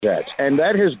And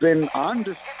that has been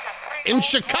on in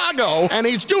Chicago, and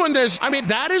he's doing this. I mean,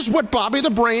 that is what Bobby the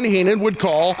Brain Heenan would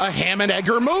call a ham and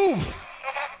egger move.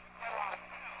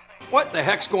 What the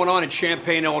heck's going on in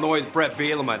Champaign, Illinois with Brett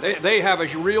Bielema? They have a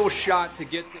real shot to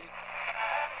get to.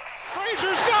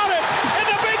 Frazier's got it, and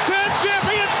the Big Ten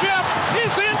championship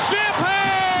is in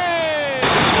Champaign!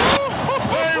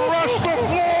 They rush the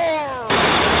floor!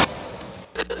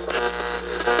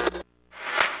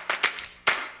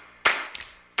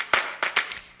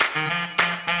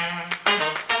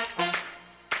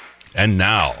 And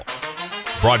now,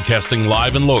 broadcasting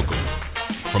live and local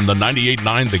from the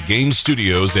 98.9 The Game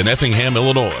Studios in Effingham,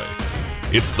 Illinois,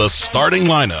 it's the starting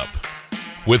lineup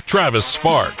with Travis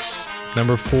Sparks.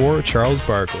 Number 4, Charles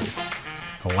Barkley.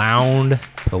 The round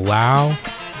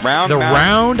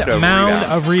mound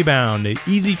of rebound.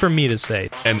 Easy for me to say.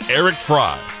 And Eric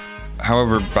Fry.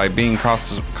 However, by being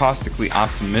caustically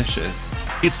optimistic,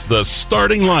 it's the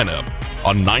starting lineup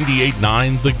on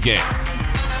 98.9 The Game.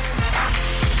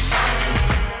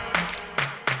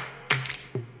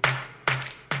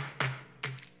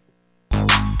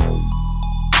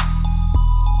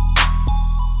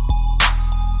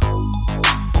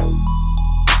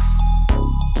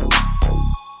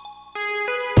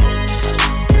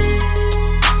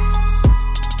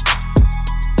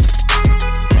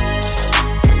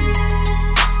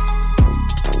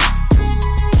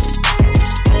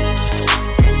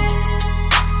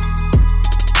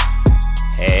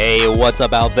 What's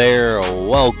up out there?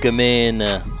 Welcome in.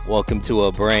 Welcome to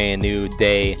a brand new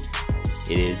day. It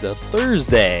is a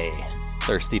Thursday.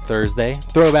 Thirsty Thursday.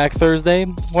 Throwback Thursday.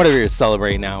 Whatever you're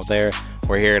celebrating out there.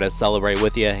 We're here to celebrate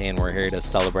with you, and we're here to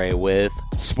celebrate with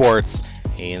sports,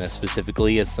 and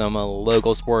specifically some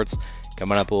local sports.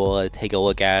 Coming up, we'll take a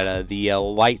look at the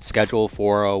light schedule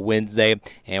for Wednesday,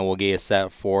 and we'll get you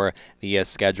set for the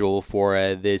schedule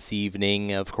for this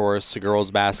evening. Of course,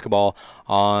 girls basketball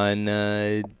on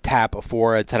tap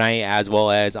for tonight, as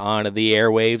well as on the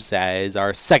airwaves as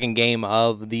our second game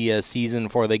of the season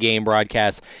for the game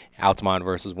broadcast. Altamont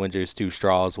versus Windsor's Two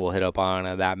Straws. We'll hit up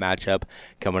on that matchup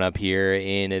coming up here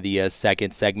in the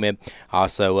second segment.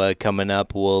 Also coming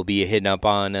up, we'll be hitting up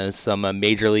on some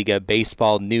Major League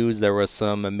Baseball news. There was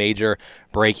some major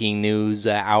breaking news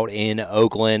out in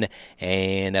Oakland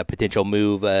and a potential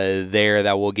move there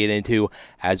that we'll get into,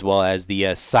 as well as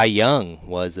the Cy Young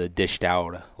was dished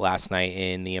out last night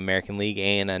in the American League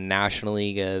and National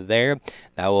League there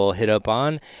that we'll hit up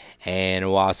on. And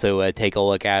we'll also take a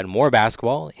look at more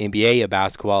basketball, NBA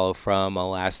basketball from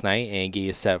last night, and get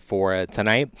you set for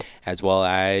tonight, as well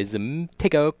as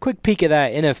take a quick peek at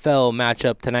that NFL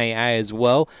matchup tonight as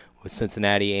well, with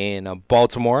Cincinnati and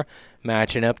Baltimore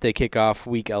matching up to kick off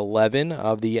Week 11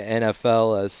 of the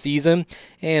NFL season.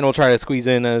 And we'll try to squeeze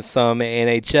in some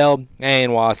NHL,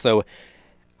 and we'll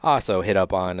also hit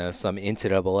up on some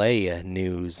NCAA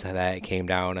news that came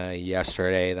down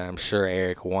yesterday that I'm sure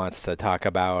Eric wants to talk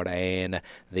about, and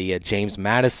the James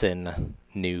Madison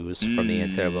news from the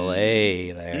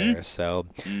NCAA there. So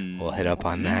we'll hit up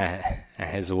on that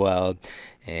as well.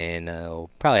 And we'll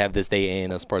probably have this day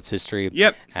in sports history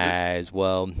as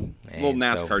well. And a little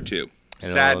NASCAR too.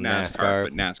 Sad NASCAR,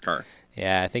 but NASCAR.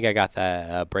 Yeah, I think I got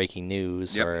that breaking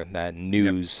news or that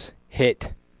news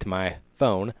hit to my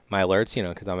phone, my alerts,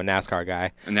 because I'm a NASCAR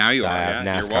guy. And now you so are. I have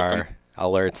NASCAR You're welcome.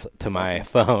 Alerts to my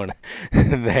phone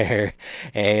there,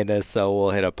 and so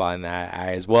we'll hit up on that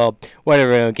as well.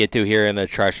 Whatever we don't get to here in the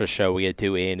Treasure Show, we get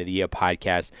to in the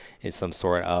podcast in some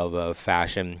sort of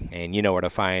fashion, and you know where to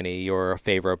find your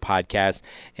favorite podcast.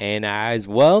 And as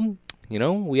well,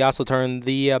 we also turn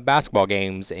the basketball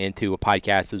games into a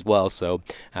podcast as well. So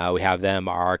we have them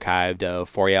archived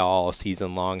for you all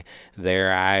season long there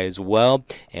as well.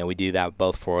 And we do that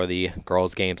both for the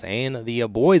girls' games and the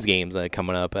boys' games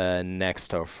coming up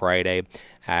next Friday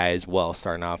as well,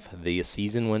 starting off the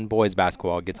season when boys'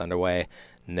 basketball gets underway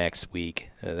next week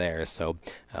there. So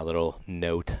a little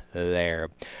note there.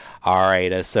 All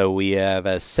right, so we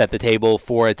have set the table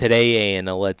for today, and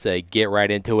let's get right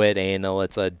into it, and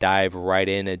let's dive right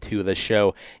into the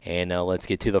show, and let's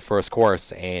get to the first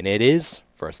course, and it is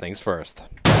First Things First.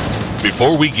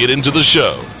 Before we get into the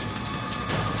show,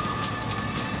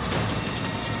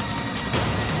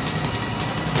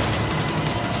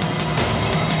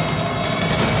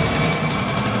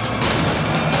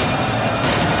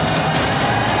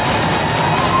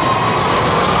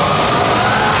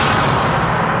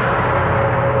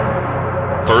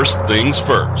 First Things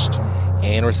First.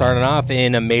 And we're starting off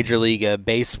in Major League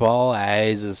Baseball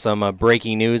as some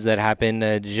breaking news that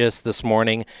happened just this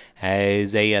morning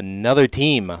as another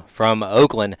team from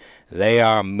Oakland, they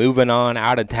are moving on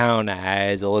out of town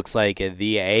as it looks like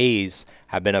the A's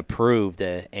have been approved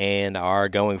and are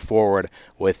going forward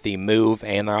with the move.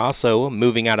 And they're also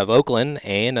moving out of Oakland,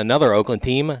 and another Oakland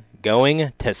team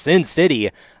going to Sin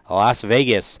City, Las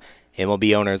Vegas.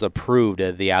 MLB owners approved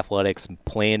the Athletics'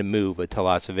 planned move to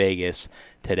Las Vegas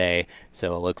today,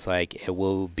 so it looks like it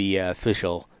will be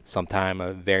official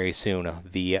sometime very soon.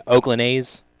 The Oakland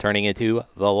A's turning into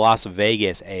the Las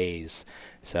Vegas A's,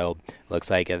 so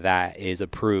looks like that is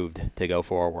approved to go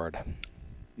forward.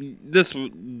 This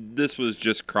was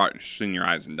just crossing your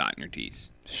I's and dotting your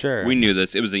T's. Sure. We knew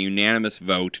this. It was a unanimous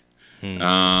vote.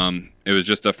 It was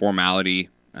just a formality.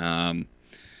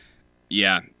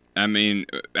 Yeah. I mean,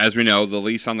 as we know, the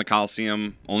lease on the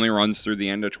Coliseum only runs through the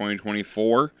end of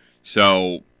 2024,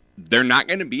 so they're not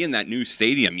going to be in that new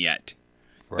stadium yet.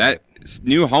 Right. That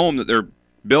new home that they're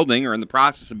building or in the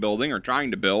process of building or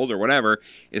trying to build or whatever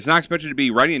is not expected to be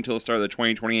ready until the start of the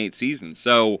 2028 season.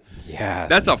 So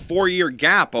that's a 4-year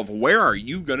gap of where are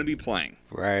you going to be playing.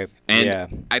 Right.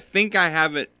 And I think I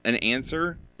have an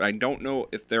answer, but I don't know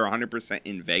if they're 100%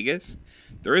 in Vegas.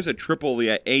 There is a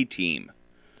AAA team.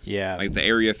 Yeah. Like the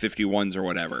Area 51s or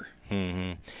whatever.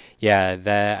 Mm-hmm.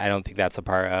 Yeah, I don't think that's a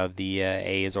part of the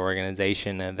A's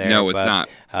organization there. No, it's not.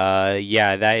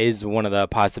 Yeah, that is one of the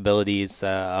possibilities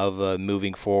of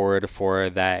moving forward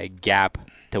for that gap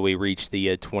till we reach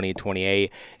the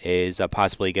 2028 is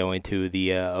possibly going to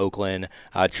the Oakland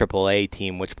AAA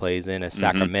team, which plays in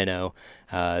Sacramento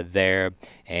there.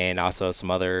 And also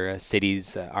some other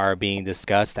cities are being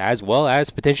discussed, as well as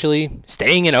potentially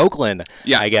staying in Oakland,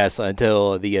 I guess,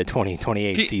 until the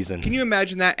 2028 season. Can you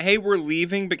imagine that? Hey, we're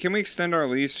leaving, but can we extend our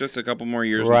lease just a couple more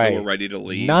years until we're ready to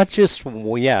leave? Not just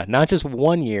 1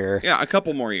 year. Yeah, a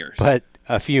couple more years. But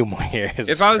a few more years.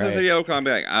 If I was the city of Oakland,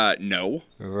 I'd be like, no.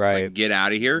 Right. Like, get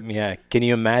out of here. Yeah. Can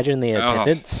you imagine the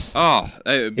attendance?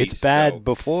 It's bad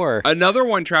before. Another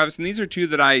one, Travis, and these are two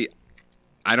that I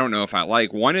don't know if I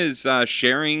like. One is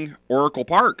sharing Oracle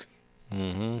Park.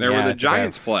 Mm-hmm. There where the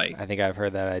Giants play. I think I've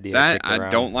heard that idea. I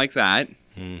don't like that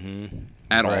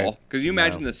at all. Because you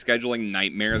imagine the scheduling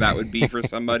nightmare that would be for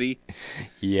somebody.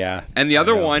 Yeah. And the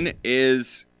other one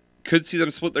is could see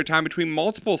them split their time between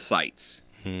multiple sites.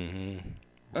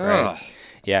 Right.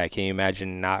 Yeah, can you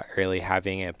imagine not really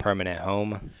having a permanent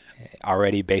home?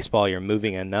 Already baseball, you're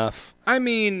moving enough. I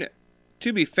mean,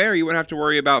 to be fair, you wouldn't have to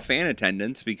worry about fan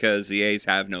attendance because the A's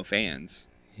have no fans.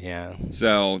 Yeah.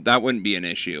 So that wouldn't be an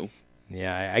issue.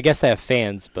 Yeah, I guess they have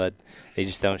fans, but they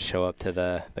just don't show up to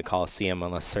the Coliseum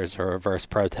unless there's a reverse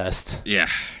protest. Yeah.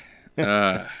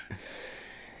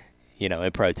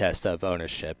 In protest of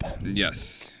ownership.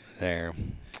 Yes. There.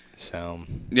 So.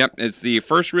 Yep, it's the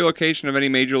first relocation of any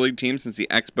major league team since the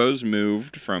Expos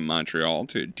moved from Montreal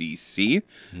to D.C.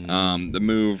 The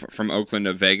move from Oakland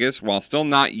to Vegas, while still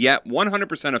not yet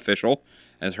 100% official,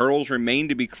 as hurdles remain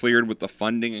to be cleared with the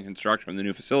funding and construction of the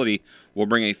new facility, will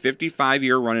bring a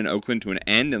 55-year run in Oakland to an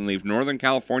end and leave Northern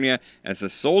California as the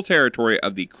sole territory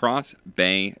of the Cross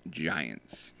Bay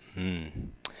Giants.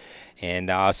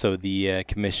 And also the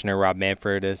commissioner, Rob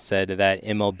Manfred, has said that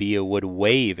MLB would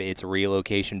waive its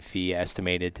relocation fee,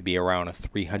 estimated to be around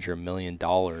 $300 million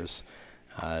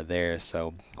there.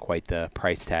 So quite the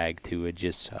price tag to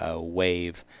just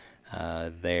waive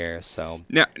there. So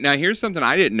now here's something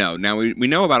I didn't know. Now, we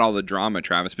know about all the drama,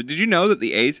 Travis, but did you know that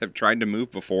the A's have tried to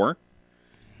move before?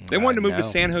 They wanted to move to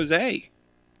San Jose.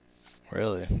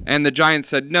 Really? And the Giants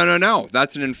said, no,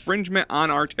 that's an infringement on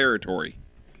our territory.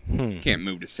 Can't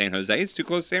move to San Jose. It's too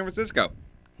close to San Francisco.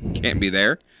 Can't be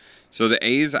there. So the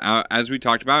A's, as we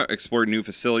talked about, explored new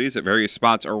facilities at various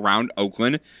spots around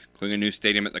Oakland, including a new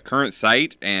stadium at the current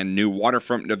site and new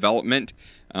waterfront development.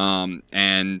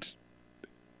 And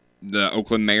the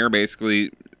Oakland mayor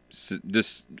basically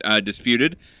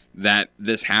disputed that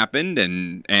this happened,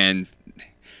 and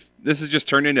this has just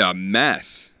turned into a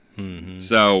mess.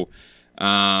 So,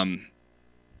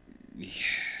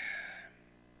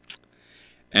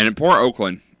 And in poor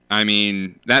Oakland, I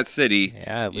mean, that city,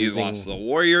 you lost the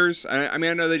Warriors. I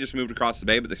mean, I know they just moved across the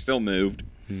bay, but they still moved.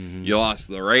 You lost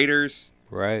the Raiders.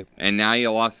 Right. And now you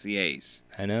lost the A's.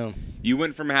 I know. You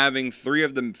went from having 3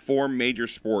 of the 4 major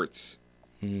sports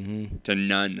to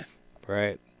none.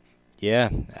 Right. Yeah,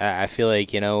 I feel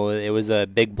like, it was a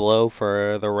big blow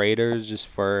for the Raiders just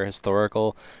for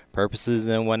historical purposes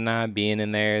and whatnot. Being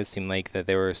in there, it seemed like that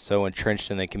they were so entrenched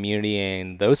in the community,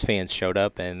 and those fans showed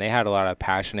up, and they had a lot of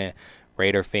passionate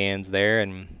Raider fans there,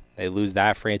 and they lose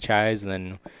that franchise, and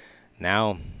then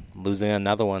now losing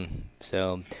another one.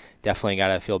 So definitely got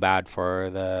to feel bad for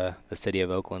the city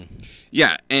of Oakland.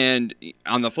 Yeah, and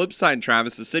on the flip side,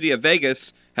 Travis, the city of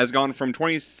Vegas has gone from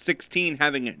 2016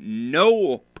 having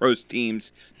no pros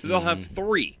teams to they'll have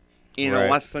 3 in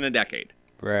less than a decade.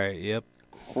 Right, yep.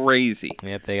 Crazy.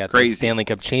 Yep, they got the Stanley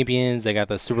Cup champions. They got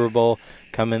the Super Bowl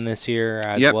coming this year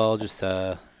as well. Just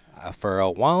for a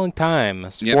long time,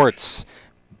 sports,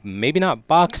 maybe not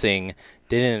boxing,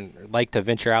 didn't like to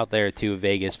venture out there to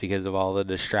Vegas because of all the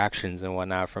distractions and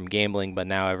whatnot from gambling, but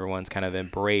now everyone's kind of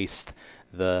embraced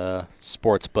the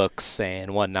sports books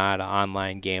and whatnot,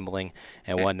 online gambling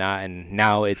and whatnot, and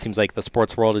now it seems like the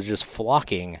sports world is just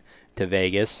flocking to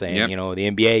Vegas, and the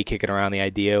NBA kicking around the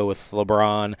idea with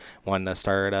LeBron wanting to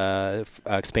start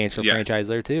expansion franchise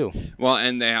there too. Well,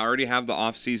 and they already have the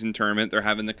off-season tournament. They're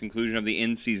having the conclusion of the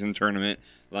in-season tournament.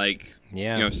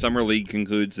 Summer league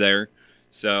concludes there,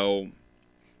 so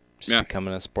just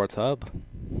becoming a sports hub.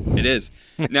 It is.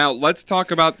 Now let's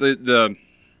talk about the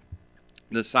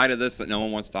side of this that no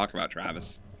one wants to talk about,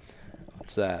 Travis.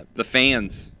 What's that? The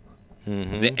fans,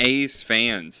 the A's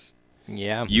fans.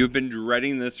 Yeah. You've been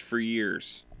dreading this for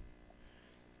years.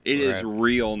 It is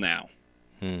real now.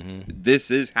 This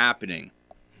is happening.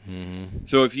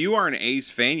 So if you are an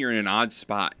A's fan, you're in an odd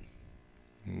spot.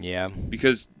 Yeah.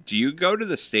 Because do you go to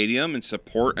the stadium and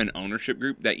support an ownership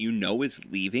group that you know is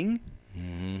leaving?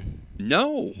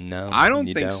 No. I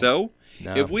don't think so.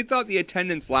 No. If we thought the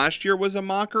attendance last year was a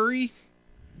mockery,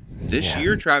 this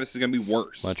year, Travis, is going to be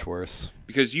worse. Much worse.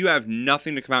 Because you have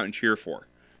nothing to come out and cheer for.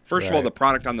 First of all, the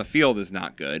product on the field is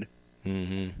not good.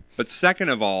 But second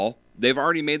of all, they've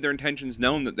already made their intentions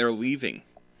known that they're leaving.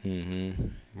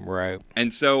 Right.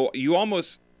 And so you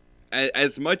almost,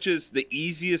 as much as the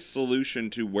easiest solution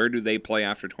to where do they play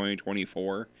after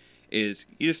 2024 is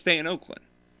you just stay in Oakland.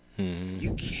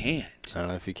 You can't. I don't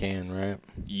know if you can, right?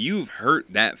 You've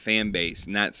hurt that fan base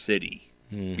in that city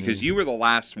because you were the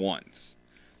last ones.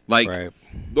 Like,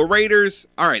 the Raiders,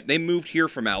 all right, they moved here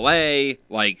from L.A.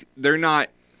 Like, they're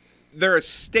a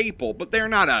staple, but they're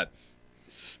not a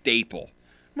staple.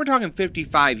 We're talking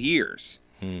 55 years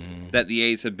that the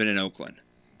A's have been in Oakland.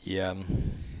 Yeah.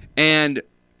 And,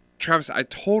 Travis, I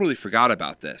totally forgot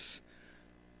about this.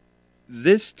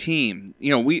 This team,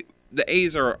 the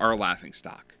A's are our laughing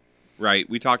stock, right?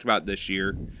 We talked about this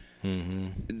year.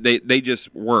 They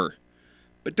just were.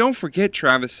 But don't forget,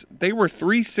 Travis, they were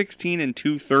 316 and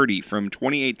 230 from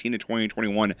 2018 to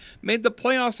 2021, made the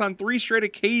playoffs on 3 straight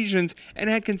occasions, and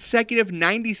had consecutive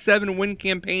 97 win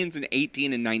campaigns in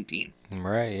 18 and 19.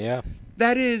 Right, yeah.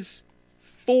 That is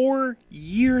 4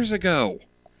 years ago.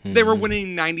 They were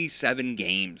winning 97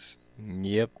 games.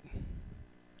 Yep.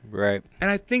 Right. And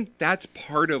I think that's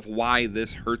part of why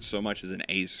this hurts so much as an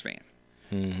A's fan.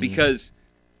 Because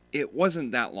it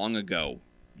wasn't that long ago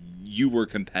you were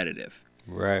competitive.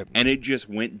 Right. And it just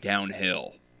went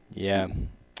downhill. Yeah.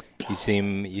 You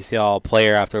see all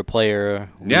player after player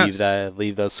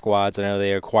leave those squads. I know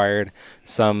they acquired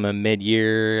some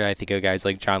mid-year. I think of guys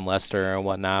like John Lester and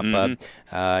whatnot.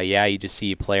 But you just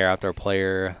see player after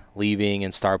player leaving,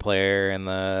 and star player, and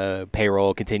the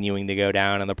payroll continuing to go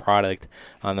down, and the product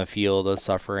on the field is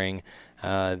suffering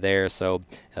there. So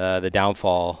the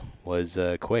downfall was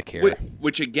quick here.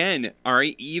 Which again, all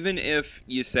right, even if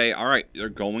you say, all right, they're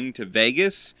going to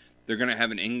Vegas, they're going to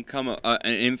have an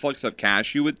influx of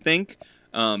cash, you would think,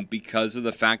 because of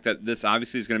the fact that this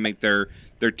obviously is going to make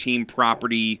their team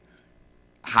property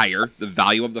higher, the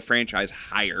value of the franchise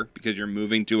higher, because you're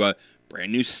moving to a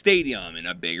brand new stadium in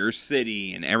a bigger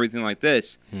city and everything like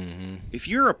this. If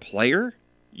you're a player,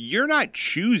 you're not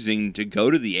choosing to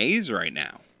go to the A's right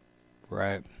now.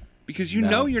 Right. Because you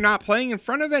know you're not playing in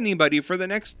front of anybody for the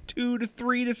next 2 to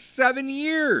 3 to 7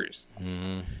 years.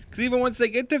 Because even once they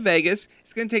get to Vegas,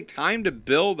 it's going to take time to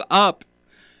build up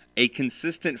a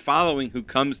consistent following who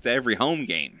comes to every home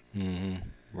game.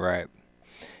 Right.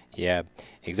 Yeah,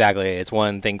 exactly. It's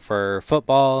one thing for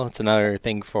football. It's another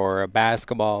thing for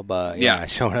basketball. But,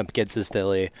 showing up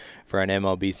consistently for an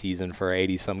MLB season for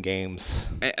 80-some games.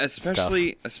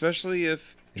 Especially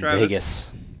if, Travis,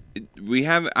 Vegas.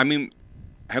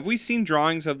 Have we seen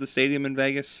drawings of the stadium in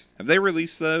Vegas? Have they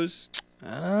released those?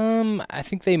 I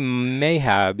think they may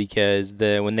have, because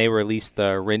when they released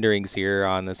the renderings here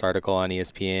on this article on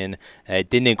ESPN, it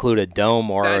didn't include a dome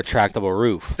or a retractable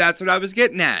roof. That's what I was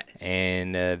getting at.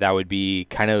 And that would be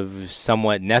kind of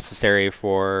somewhat necessary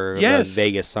for the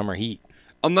Vegas summer heat.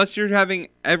 Unless you're having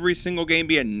every single game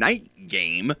be a night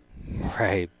game.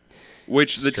 Right.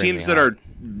 Which the teams that are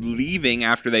leaving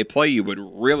after they play you would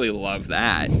really love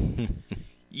that.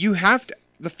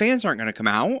 The fans aren't going to come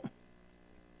out.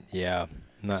 Yeah,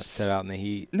 not sit out in the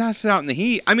heat. Not sit out in the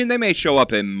heat. I mean, they may show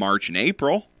up in March and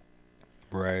April.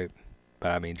 Right.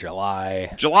 But I mean, July,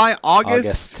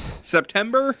 August,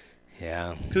 September.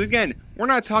 Yeah. Because again, we're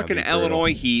not talking be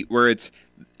Illinois heat where it's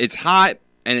hot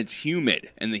and it's humid,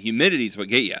 and the humidity is what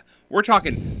get you. We're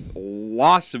talking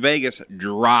Las Vegas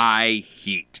dry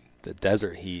heat. The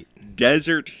desert heat.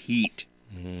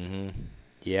 Mm-hmm.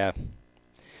 Yeah.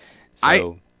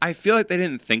 So, I feel like they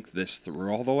didn't think this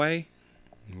through all the way.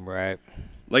 Right.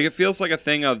 Like, it feels like a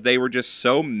thing of they were just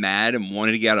so mad and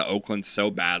wanted to get out of Oakland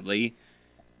so badly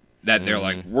that they're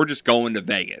like, we're just going to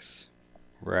Vegas.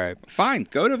 Right. Fine,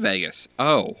 go to Vegas.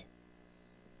 Oh.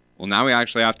 Well, now we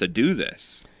actually have to do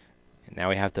this. Now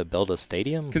we have to build a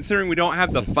stadium? Considering we don't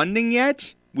have the funding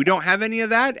yet, we don't have any of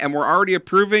that, and we're already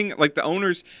approving, like, the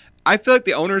owners. I feel like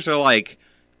the owners are like,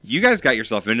 you guys got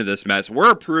yourself into this mess.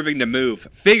 We're approving to move.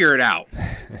 Figure it out.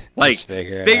 Like,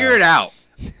 figure it out.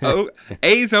 Oh,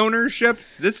 A's ownership,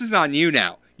 this is on you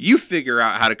now. You figure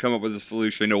out how to come up with a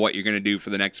solution to what you're going to do for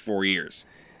the next 4 years.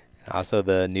 Also,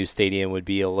 the new stadium would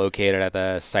be located at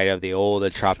the site of the old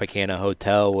Tropicana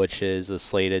Hotel, which is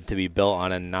slated to be built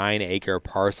on a 9-acre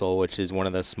parcel, which is one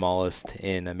of the smallest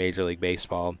in Major League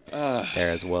Baseball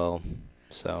there as well.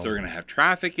 So we're going to have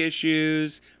traffic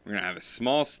issues. We're going to have a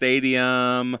small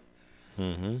stadium.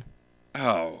 Mm-hmm.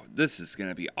 Oh, this is going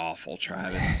to be awful,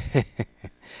 Travis.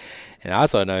 And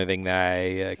also another thing that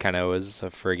I kind of was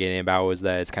forgetting about was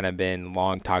that it's kind of been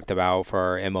long talked about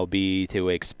for MLB to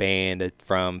expand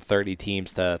from 30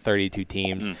 teams to 32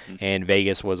 teams. Mm-hmm. And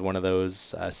Vegas was one of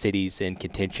those cities in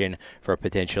contention for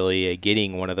potentially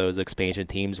getting one of those expansion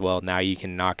teams. Well, now you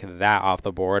can knock that off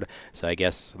the board. So I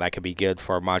guess that could be good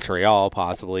for Montreal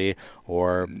possibly,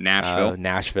 or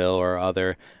Nashville or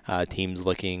other teams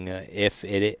looking if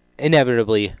it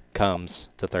inevitably comes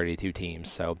to 32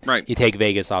 teams. So you take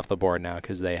Vegas off the board now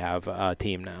because they have a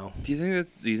team now. Do you think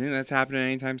that's happening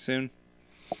anytime soon?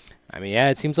 I mean,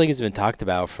 yeah, it seems like it's been talked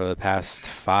about for the past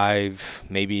 5,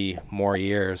 maybe more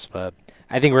years, but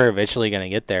I think we're eventually going to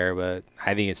get there, but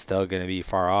I think it's still going to be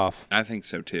far off. I think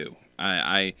so too.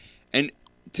 And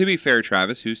to be fair,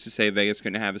 Travis, who's to say Vegas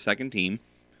couldn't have a second team?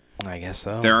 I guess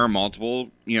so. There are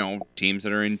multiple, teams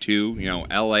that are in 2,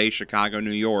 LA, Chicago, New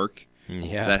York.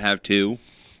 Yeah. That have 2.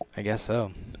 I guess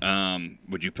so.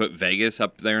 Would you put Vegas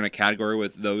up there in a category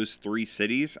with those 3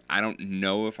 cities? I don't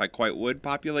know if I quite would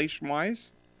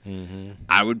population-wise. Mm-hmm.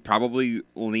 I would probably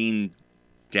lean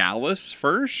Dallas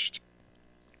first.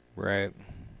 Right.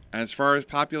 As far as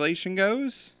population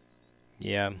goes.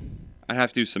 Yeah. I'd have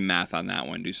to do some math on that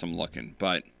one, do some looking.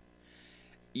 But,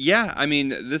 yeah, I mean,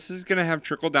 this is going to have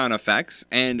trickle-down effects.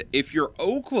 And if you're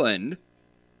Oakland,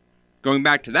 going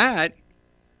back to that,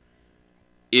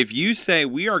 if you say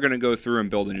we are going to go through and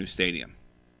build a new stadium,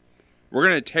 we're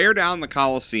going to tear down the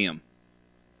Coliseum,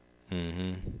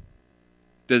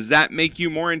 does that make you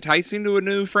more enticing to a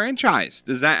new franchise?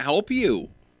 Does that help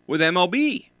you with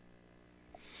MLB?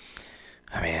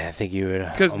 I mean, I think you would.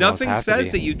 Because nothing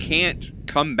says that you can't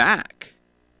come back.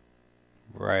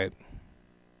 Right.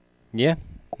 Yeah.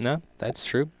 No, that's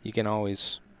true. You can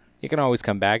always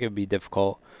come back. It would be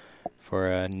difficult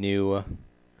for a new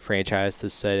franchise to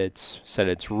set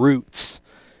its roots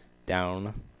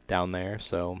down there.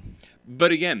 So,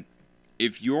 but again,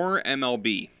 if you're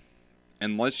MLB,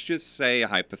 and let's just say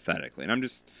hypothetically, and I'm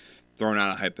just throwing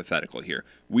out a hypothetical here,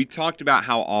 we talked about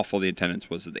how awful the attendance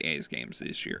was at the A's games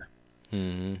this year.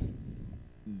 Mm-hmm.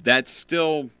 That's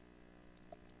still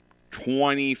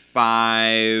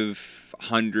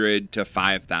 2,500 to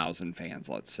 5,000 fans,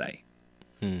 let's say,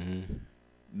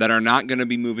 that are not going to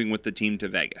be moving with the team to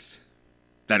Vegas,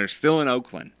 that are still in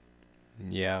Oakland.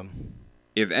 Yeah.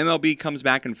 If MLB comes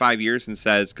back in 5 years and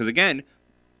says, because again,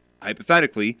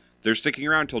 hypothetically, they're sticking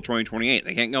around until 2028.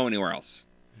 They can't go anywhere else.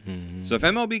 Mm-hmm. So if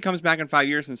MLB comes back in 5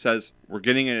 years and says, we're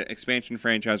getting an expansion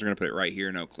franchise, we're going to put it right here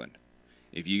in Oakland.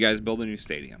 If you guys build a new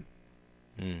stadium,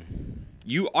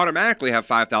 you automatically have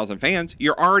 5,000 fans.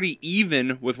 You're already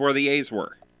even with where the A's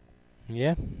were.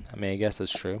 Yeah. I mean, I guess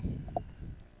that's true.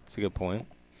 That's a good point.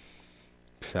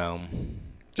 So,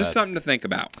 just something to think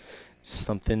about.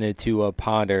 Something to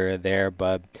ponder there,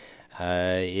 but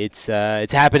it's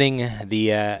happening.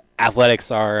 The Athletics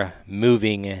are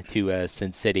moving to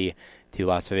Sin City, to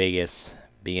Las Vegas,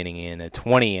 beginning in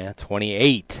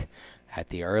 2028 at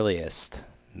the earliest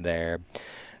there.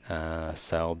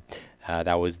 So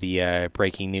that was the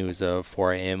breaking news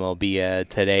for MLB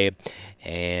today.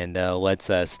 And let's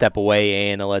step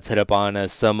away and let's hit up on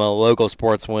some local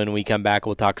sports. When we come back,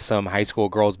 we'll talk some high school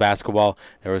girls basketball.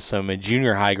 There was some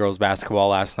junior high girls basketball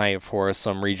last night for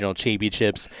some regional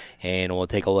championships. And we'll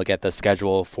take a look at the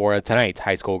schedule for tonight's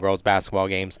high school girls basketball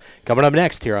games. Coming up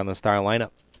next here on the Star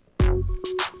Lineup.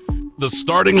 The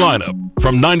starting lineup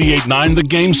from 98.9 The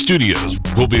Game Studios.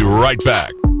 We'll be right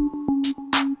back.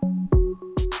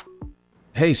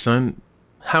 Hey, son.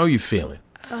 How are you feeling?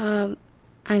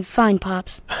 I'm fine,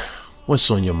 Pops.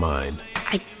 What's on your mind?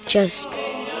 I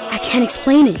can't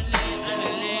explain it.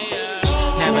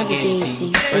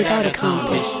 Navigating without a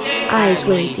compass, eyes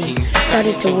waiting,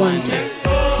 started to wonder.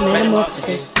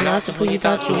 Metamorphosis, the loss of who you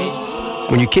thought you was.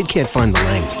 When your kid can't find the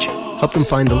language, help them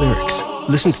find the lyrics.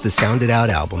 Listen to the Sound It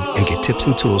Out album and get tips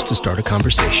and tools to start a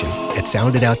conversation at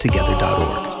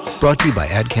sounditouttogether.org. Brought to you by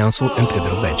Ad Council and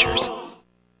Pivotal Ventures.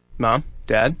 Mom,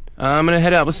 Dad, I'm going to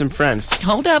head out with some friends.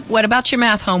 Hold up. What about your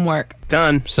math homework?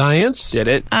 Done. Science? Did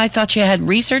it. I thought you had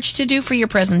research to do for your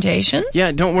presentation.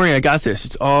 Yeah, don't worry. I got this.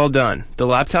 It's all done. The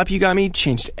laptop you got me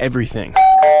changed everything.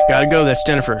 Gotta go. That's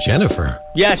Jennifer. Jennifer?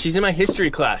 Yeah, she's in my history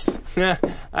class.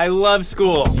 I love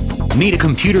school. Need a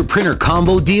computer printer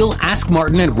combo deal? Ask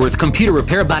Martin at Worth Computer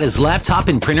Repair about his laptop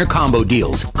and printer combo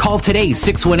deals. Call today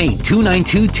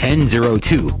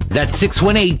 618-292-1002. That's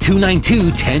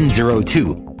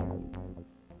 618-292-1002.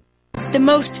 The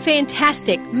most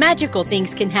fantastic, magical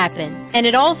things can happen, and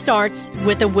it all starts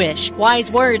with a wish. Wise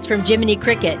words from Jiminy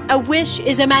Cricket. A wish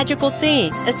is a magical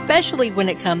thing, especially when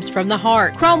it comes from the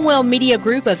heart. Cromwell Media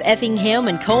Group of Effingham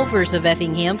and Culvers of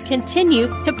Effingham continue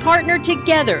to partner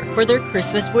together for their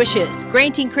Christmas wishes,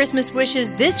 granting Christmas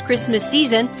wishes this Christmas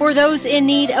season for those in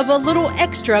need of a little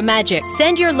extra magic.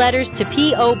 Send your letters to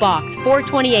P.O. Box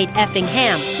 428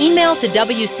 Effingham. Email to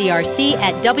WCRC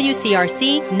at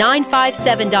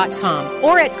WCRC957.com.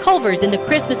 or at Culver's in the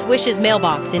Christmas Wishes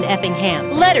mailbox in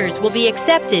Effingham. Letters will be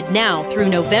accepted now through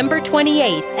November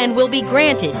 28th and will be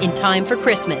granted in time for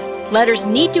Christmas. Letters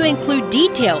need to include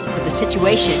details of the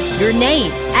situation, your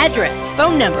name, address,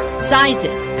 phone number,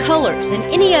 sizes, colors, and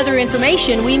any other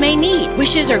information we may need.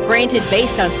 Wishes are granted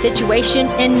based on situation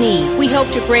and need. We hope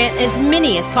to grant as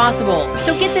many as possible,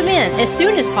 so get them in as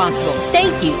soon as possible.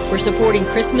 Thank you for supporting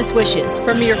Christmas Wishes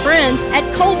from your friends at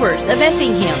Culver's of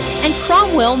Effingham and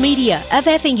Cromwell Media of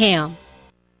Effingham.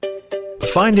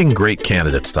 Finding great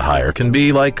candidates to hire can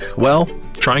be like, well,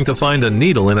 trying to find a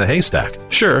needle in a haystack.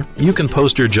 Sure, you can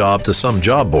post your job to some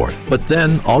job board, but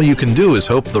then all you can do is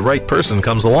hope the right person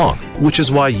comes along, which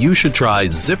is why you should try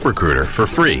ZipRecruiter for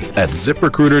free at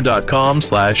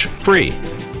ZipRecruiter.com/free.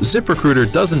 ZipRecruiter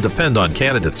doesn't depend on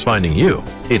candidates finding you.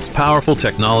 Its powerful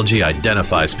technology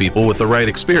identifies people with the right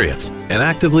experience and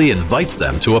actively invites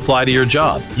them to apply to your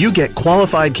job. You get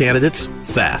qualified candidates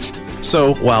fast.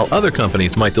 So, while other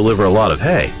companies might deliver a lot of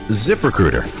hay,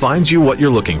 ZipRecruiter finds you what you're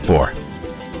looking for.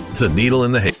 The needle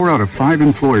in the hay. 4 out of 5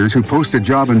 employers who post a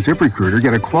job on ZipRecruiter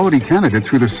get a quality candidate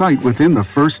through the site within the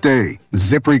first day.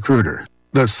 ZipRecruiter,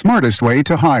 the smartest way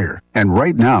to hire. And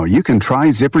right now, you can try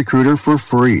ZipRecruiter for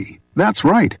free. That's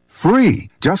right, free.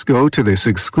 Just go to this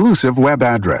exclusive web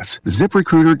address,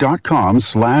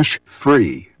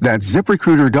 ZipRecruiter.com/free. That's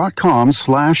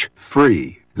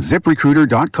ZipRecruiter.com/free.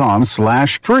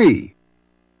 ZipRecruiter.com/free.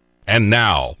 And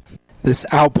now, this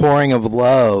outpouring of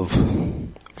love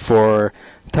for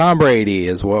Tom Brady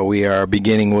is what we are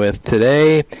beginning with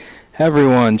today.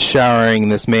 Everyone showering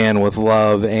this man with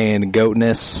love and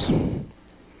goatness.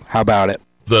 How about it?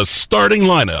 The starting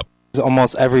lineup.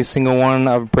 Almost every single one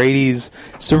of Brady's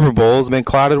Super Bowls has been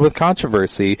clouded with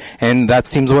controversy, and that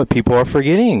seems what people are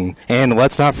forgetting. And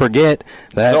let's not forget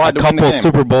that a couple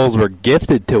Super Bowls were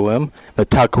gifted to him. The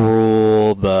Tuck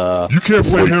Rule, You can't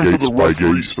blame him for the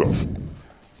referee stuff.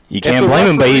 You can't blame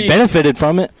him, but he benefited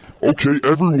from it. Okay,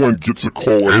 everyone gets a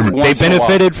call. They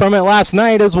benefited from it last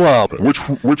night as well. Which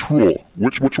rule?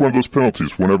 Which one of those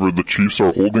penalties? Whenever the Chiefs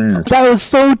are holding? That was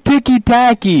so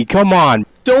ticky-tacky. Come on.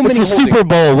 It's a Super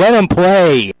Bowl. Let him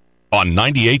play. On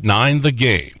 98.9 The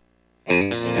Game.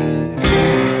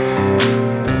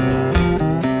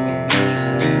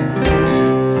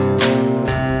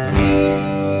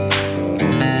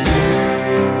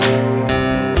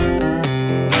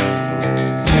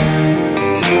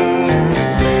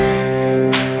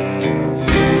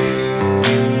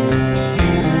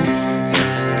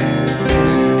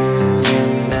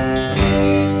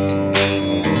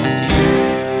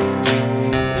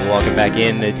 Back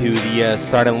into the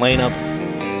starting lineup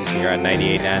here on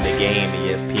 98.9 The Game,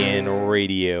 ESPN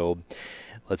Radio.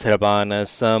 Let's head up on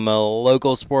some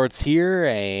local sports here,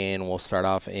 and we'll start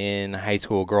off in high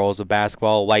school girls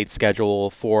basketball. Light schedule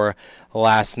for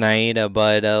last night,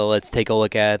 but let's take a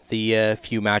look at the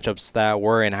few matchups that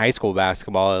were in high school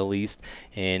basketball, at least.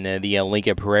 In the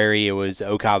Lincoln Prairie, it was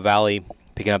Ocala Valley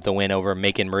picking up the win over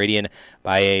Macon Meridian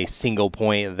by a single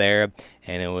point there,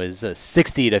 and it was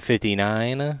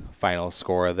 60-59 final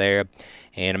score there.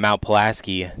 And Mount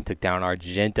Pulaski took down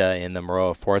Argenta in the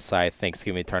Maroa Forsyth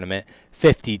Thanksgiving tournament.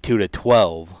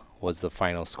 52-12 was the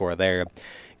final score there.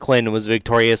 Clinton was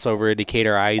victorious over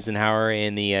Decatur Eisenhower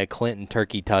in the Clinton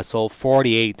Turkey Tussle.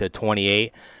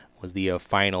 48-28 was the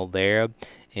final there.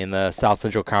 In the South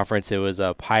Central Conference, it was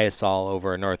Piasol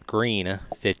over North Green,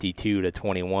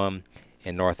 52-21.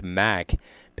 And North Mac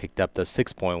picked up the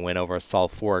 6-point win over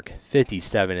Salt Fork,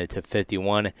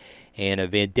 57-51. And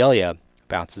Vandalia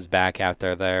bounces back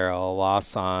after their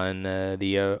loss on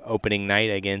the opening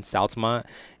night against Altamont,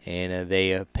 and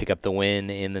they pick up the win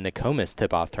in the Nokomis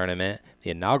tip-off tournament,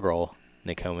 the inaugural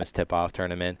Nokomis tip-off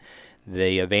tournament.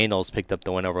 The Vandals picked up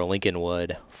the win over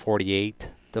Lincolnwood,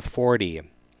 48-40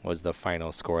 was the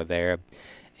final score there,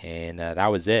 and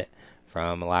that was it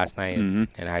from last night in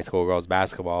high school girls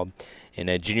basketball. In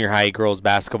junior high girls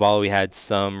basketball, we had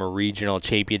some regional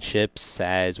championships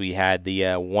as we had the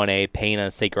 1A Pana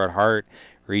Sacred Heart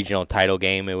regional title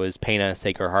game. It was Pana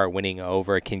Sacred Heart winning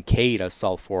over Kincaid of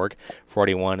Salt Fork,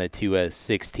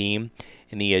 41-16.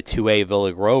 In the 2A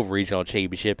Villa Grove regional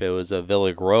championship, it was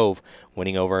Villa Grove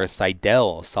winning over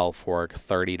Seidel Salt Fork,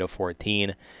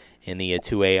 30-14. In the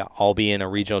 2A Albion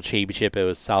regional championship, it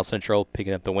was South Central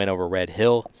picking up the win over Red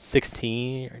Hill,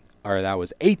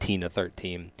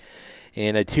 18-13.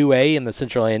 In a 2A in the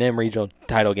Central A&M regional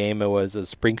title game, it was a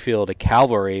Springfield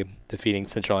Cavalry defeating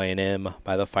Central A&M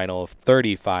by the final of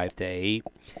 35-8. In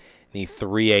the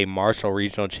 3A Marshall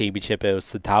regional championship, it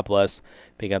was Teutopolis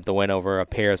picking up the win over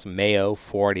Paris Mayo,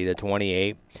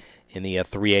 40-28. In the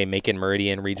 3A Macon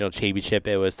Meridian regional championship,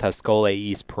 it was Tuscola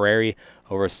East Prairie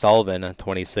over Sullivan,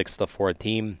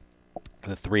 26-14.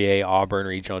 The 3A Auburn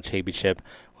regional championship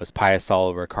was Piasol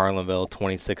over Carlinville,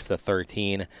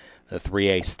 26-13. The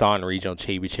 3A Staunton regional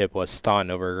championship was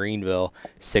Staunton over Greenville,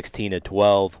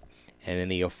 16-12. And in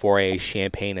the 4A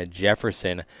Champaign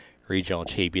Jefferson regional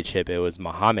championship, it was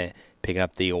Muhammad picking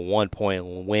up the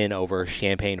 1-point win over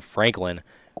Champaign Franklin,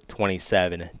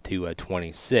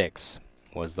 27-26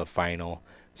 was the final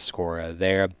score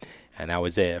there. And that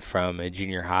was it from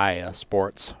junior high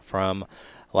sports from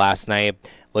last night.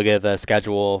 Look at the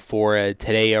schedule for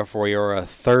today or for your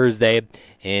Thursday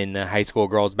in high school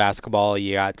girls basketball.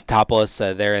 You got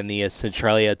Teutopolis. They're in the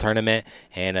Centralia tournament,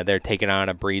 and they're taking on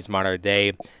a Breeze Mater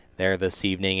Day there this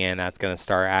evening, and that's going to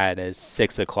start at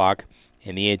 6 o'clock.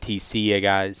 In the NTC, you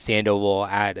got Sandoval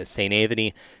at St.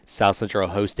 Anthony, South Central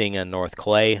hosting North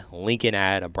Clay, Lincoln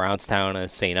at Brownstown,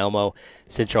 St. Elmo,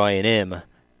 Central A&M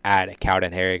at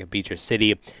Cowden Herrick, Beecher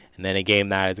City. And then a game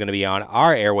that is going to be on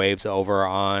our airwaves over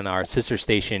on our sister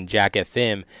station, Jack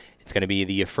FM. It's going to be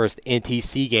the first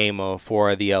NTC game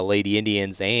for the Lady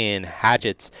Indians and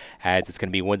Hatchets, as it's going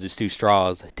to be Windsor Stew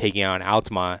Straws taking on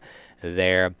Altamont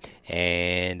there.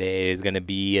 And it is going to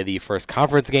be the first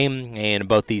conference game, and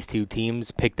both these two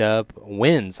teams picked up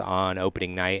wins on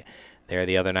opening night. There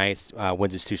the other night,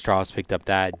 Windsor Stew Straws picked up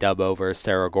that dub over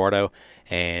Cerro Gordo,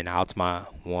 and Altamont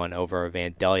won over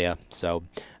Vandalia. So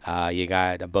you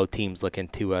got both teams looking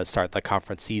to start the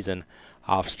conference season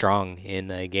off strong in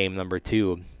game number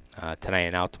 2 tonight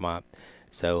in Altamont.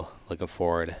 So looking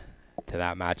forward to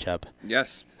that matchup.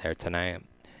 Yes. There tonight.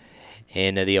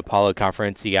 In the Apollo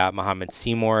Conference, you got Muhammad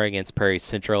Seymour against Prairie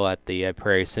Central at the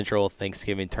Prairie Central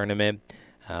Thanksgiving Tournament.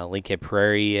 Lincoln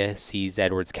Prairie sees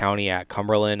Edwards County at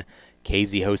Cumberland.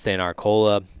 Casey hosting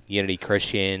Arcola. Unity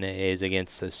Christian is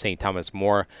against St. Thomas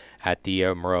More at the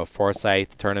Maroa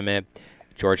Forsyth Tournament.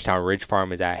 Georgetown Ridge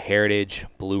Farm is at Heritage.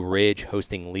 Blue Ridge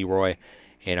hosting Leroy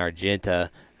and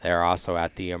Argenta. They're also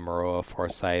at the Maroa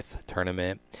Forsyth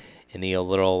Tournament. In the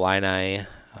Little Illini,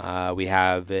 we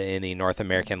have in the North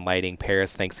American Lighting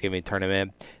Paris Thanksgiving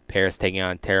Tournament, Paris taking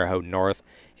on Terre Haute North,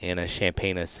 and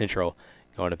Champaign Central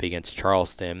going up against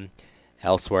Charleston.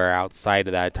 Elsewhere outside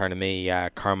of that tournament, you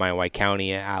got Carmine White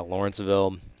County at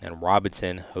Lawrenceville, and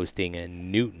Robinson hosting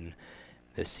Newton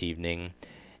this evening.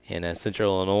 In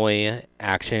Central Illinois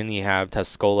action, you have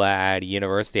Tuscola at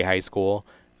University High School,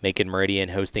 Macon Meridian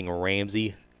hosting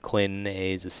Ramsey. Clinton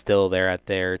is still there at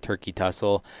their Turkey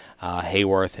Tussle.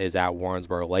 Hayworth is at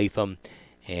Warrensburg Latham.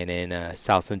 And in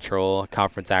South Central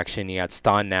Conference action, you got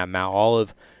Staunton at Mount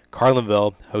Olive.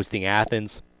 Carlinville hosting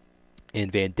Athens.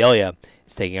 And Vandalia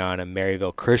is taking on a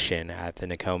Maryville Christian at the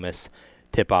Nokomis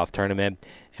tip-off tournament.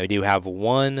 And we do have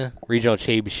one regional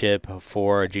championship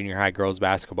for junior high girls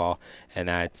basketball, and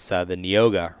that's the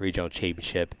Neoga Regional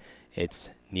Championship. It's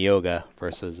Neoga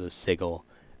versus Sigel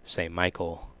St.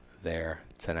 Michael there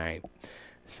tonight.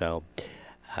 So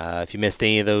If you missed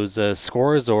any of those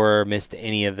scores or missed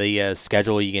any of the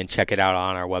schedule, you can check it out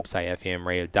on our website,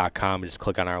 FEMradio.com. Just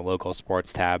click on our local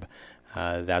sports tab.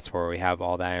 That's where we have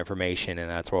all that information, and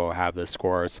that's where we'll have the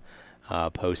scores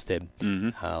posted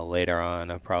later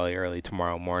on, probably early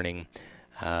tomorrow morning,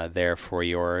 there for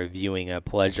your viewing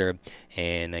pleasure.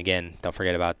 And again, don't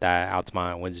forget about that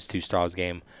Altamont Windsor 2 Straws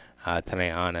game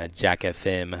tonight on Jack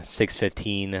FM.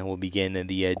 6:15 will begin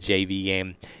the JV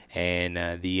game,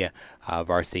 and the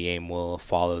varsity game will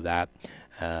follow that.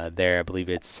 There, I believe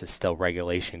it's still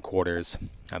regulation quarters,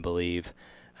 I believe,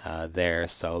 there.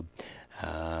 So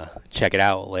check it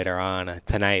out later on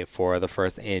tonight for the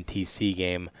first NTC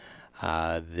game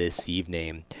this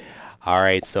evening. All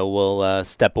right, so we'll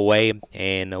step away,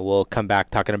 and we'll come back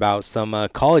talking about some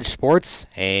college sports.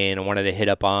 And I wanted to hit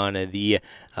up on the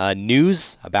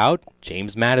news about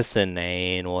James Madison,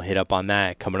 and we'll hit up on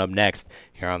that coming up next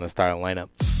here on the starting lineup.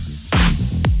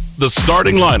 The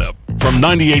starting lineup from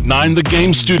 98.9 The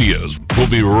Game Studios. We'll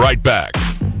be right back.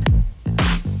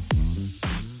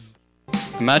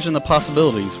 Imagine the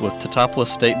possibilities with Teutopolis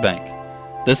State Bank.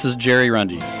 This is Jerry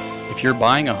Rundy. If you're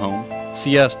buying a home,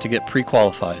 see us to get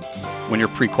pre-qualified. When you're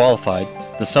pre-qualified,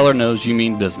 the seller knows you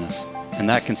mean business, and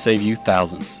that can save you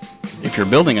thousands. If you're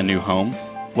building a new home,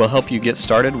 we'll help you get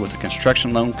started with a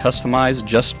construction loan customized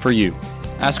just for you.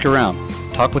 Ask around,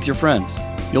 talk with your friends.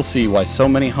 You'll see why so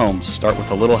many homes start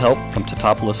with a little help from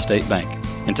Teutopolis State Bank.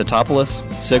 In Teutopolis,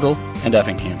 Sigel, and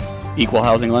Effingham. Equal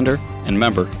housing lender and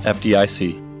member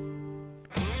FDIC.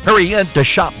 Hurry in to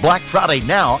shop Black Friday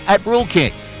now at Rural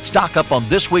King. Stock up on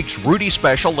this week's Rudy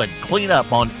special and clean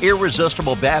up on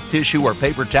irresistible bath tissue or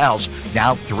paper towels,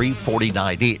 now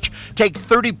 $3.49 each. Take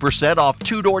 30% off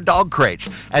two-door dog crates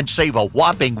and save a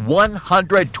whopping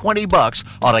 $120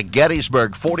 on a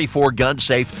Gettysburg 44 gun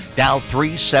safe, now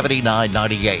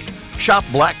 $379.98. Shop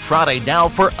Black Friday now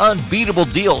for unbeatable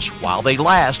deals while they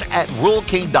last at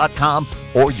RuralKing.com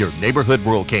or your neighborhood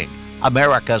Rural King,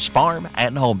 America's farm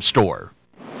and home store.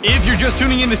 If you're just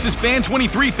tuning in, this is Fan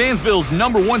 23, Fansville's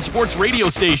 #1 sports radio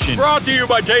station. Brought to you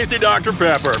by Tasty Dr.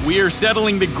 Pepper. We are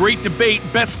settling the great debate,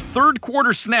 best third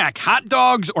quarter snack, hot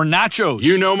dogs or nachos?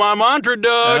 You know my mantra,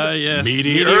 Doug. Yes.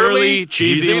 Meaty early,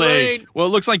 cheesy late. Well, it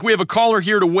looks like we have a caller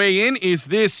here to weigh in. Is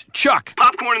this Chuck?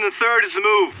 Popcorn in the third is the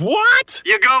move. What?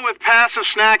 You go with passive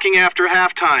snacking after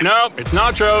halftime. No, it's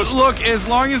nachos. Look, as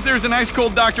long as there's an ice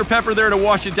cold Dr. Pepper there to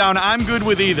wash it down, I'm good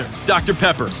with either. Dr.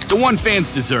 Pepper, the one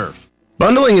fans deserve.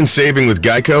 Bundling and saving with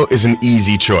Geico is an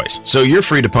easy choice, so you're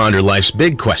free to ponder life's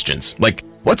big questions, like,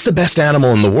 what's the best animal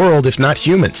in the world if not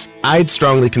humans? I'd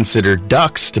strongly consider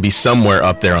ducks to be somewhere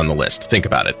up there on the list. Think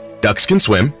about it. Ducks can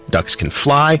swim, ducks can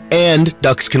fly, and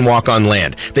ducks can walk on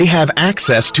land. They have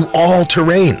access to all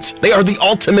terrains. They are the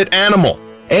ultimate animal.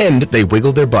 And they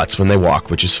wiggle their butts when they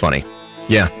walk, which is funny.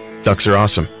 Yeah, ducks are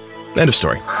awesome. End of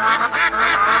story.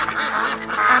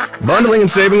 Bundling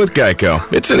and saving with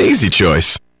Geico. It's an easy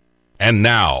choice. And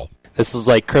now, this is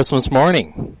like Christmas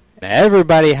morning.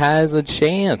 Everybody has a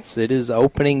chance. It is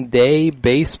opening day.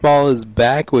 Baseball is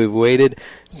back. We've waited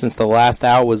since the last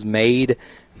out was made in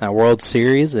that World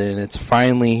Series, and it's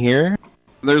finally here.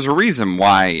 There's a reason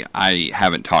why I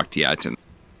haven't talked yet, and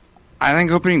I think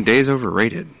opening day is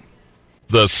overrated.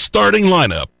 The starting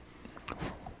lineup.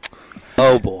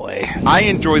 Oh, boy. I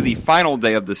enjoy the final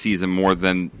day of the season more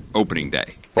than opening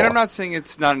day. And I'm not saying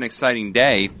it's not an exciting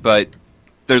day, but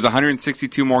there's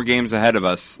 162 more games ahead of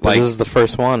us. But this is the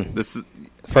first one. This is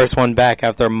the first one back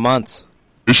after months.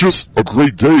 It's just a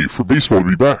great day for baseball to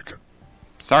be back.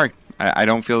 Sorry, I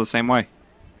don't feel the same way.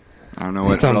 I don't know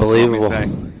what It's else unbelievable. to say.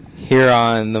 Here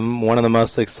on one of the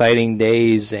most exciting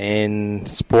days in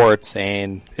sports,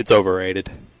 and it's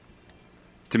overrated.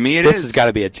 To me, it this is. has got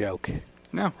to be a joke.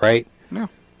 No. Right? No.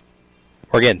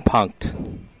 We're getting punked.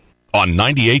 On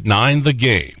 98.9 The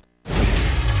Game.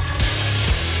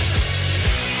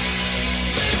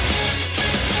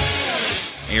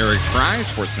 Eric Fry,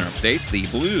 SportsCenter update. The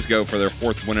Blues go for their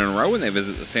fourth win in a row when they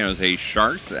visit the San Jose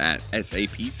Sharks at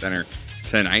SAP Center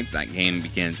tonight. That game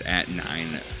begins at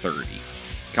 9:30.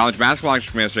 College basketball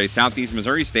action from yesterday. Southeast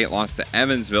Missouri State lost to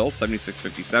Evansville,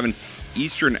 76-57.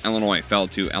 Eastern Illinois fell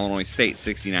to Illinois State,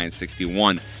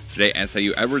 69-61. Today,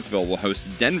 SIU Edwardsville will host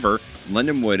Denver.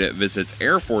 Lindenwood visits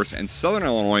Air Force, and Southern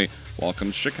Illinois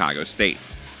welcomes Chicago State.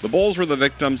 The Bulls were the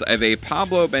victims of a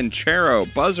Pablo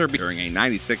Banchero buzzer during a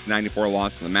 96-94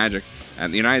 loss to the Magic at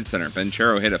the United Center.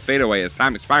 Banchero hit a fadeaway as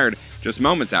time expired just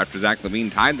moments after Zach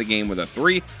LaVine tied the game with a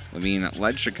three. LaVine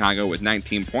led Chicago with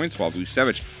 19 points, while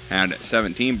Vucevic had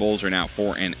 17. Bulls are now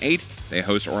 4-8. They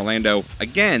host Orlando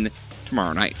again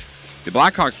tomorrow night. The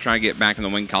Blackhawks try to get back in the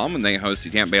win column when they host the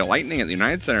Tampa Bay Lightning at the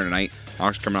United Center tonight.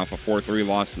 Hawks coming off a 4-3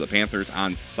 loss to the Panthers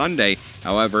on Sunday.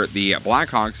 However, the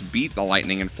Blackhawks beat the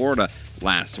Lightning in Florida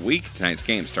last week. Tonight's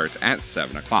game starts at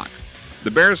 7 o'clock.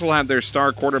 The Bears will have their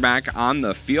star quarterback on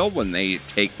the field when they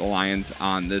take the Lions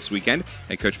on this weekend.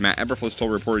 Head coach Matt Eberflus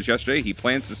told reporters yesterday he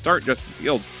plans to start Justin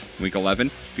Fields in Week 11.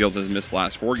 Fields has missed the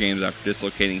last 4 games after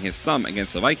dislocating his thumb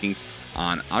against the Vikings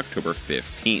on October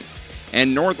 15th.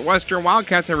 And Northwestern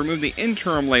Wildcats have removed the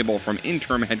interim label from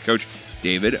interim head coach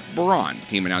David Braun. The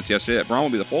team announced yesterday that Braun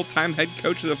will be the full-time head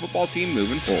coach of the football team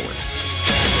moving forward.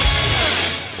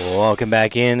 Welcome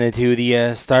back into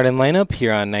the starting lineup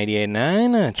here on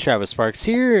 98.9. Travis Sparks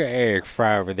here. Eric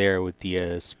Fry over there with the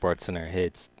SportsCenter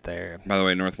hits there. By the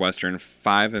way, Northwestern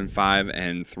 5-5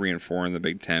 and 3-4 in the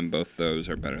Big Ten. Both those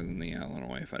are better than the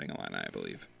Illinois Fighting Illini, I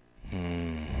believe.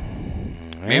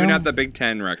 Maybe not the Big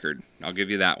Ten record. I'll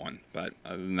give you that one. But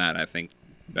other than that, I think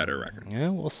better record. Yeah,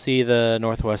 we'll see the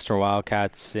Northwestern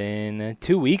Wildcats in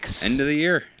 2 weeks. End of the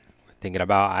year. We're thinking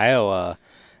about Iowa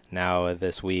now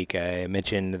this week. I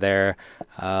mentioned there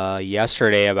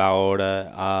yesterday about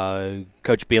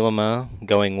Coach Bielema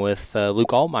going with Luke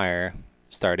Altmaier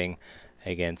starting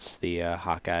against the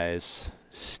Hawkeyes.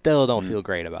 Still don't feel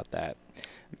great about that.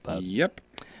 But yep.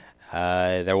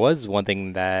 There was one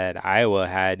thing that Iowa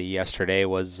had yesterday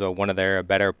was one of their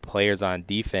better players on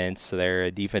defense.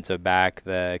 Their defensive back,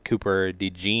 the Cooper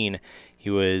DeJean, he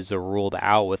was ruled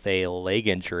out with a leg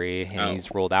injury, and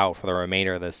he's ruled out for the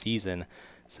remainder of the season.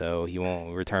 So he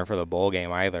won't return for the bowl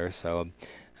game either. So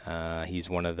he's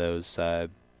one of those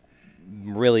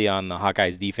really on the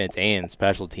Hawkeyes defense and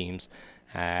special teams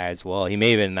as well. He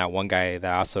may have been that one guy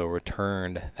that also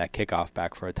returned that kickoff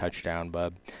back for a touchdown,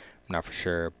 but I'm not for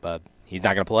sure. But he's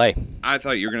not going to play. I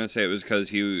thought you were going to say it was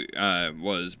because he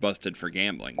was busted for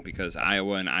gambling, because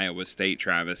Iowa and Iowa State,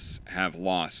 Travis, have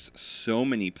lost so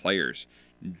many players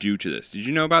due to this. Did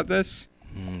you know about this?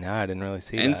 No, I didn't really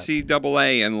see that.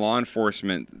 NCAA and law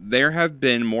enforcement, there have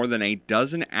been more than a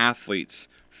dozen athletes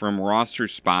from roster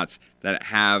spots that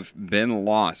have been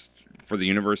lost for the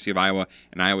University of Iowa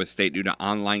and Iowa State due to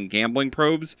online gambling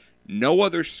probes. No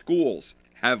other schools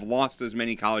have lost as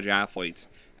many college athletes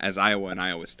as Iowa and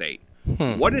Iowa State.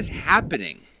 What is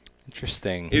happening?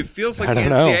 Interesting. It feels like the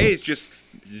NCAA is just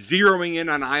zeroing in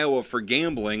on Iowa for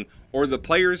gambling, or the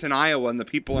players in Iowa and the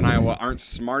people in Iowa aren't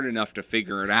smart enough to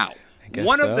figure it out.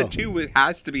 One of the two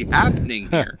has to be happening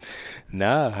here.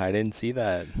 No, I didn't see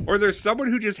that. Or there's someone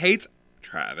who just hates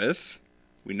Travis.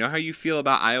 We know how you feel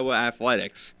about Iowa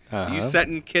athletics. You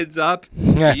setting kids up?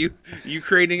 you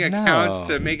creating accounts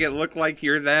to make it look like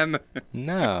you're them?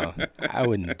 No, I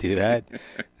wouldn't do that.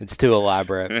 It's too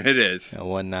elaborate. It is. And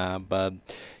whatnot, but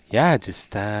yeah,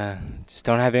 just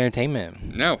don't have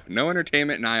entertainment. No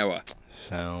entertainment in Iowa.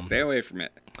 So stay away from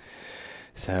it.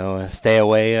 So stay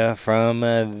away from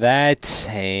that,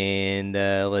 and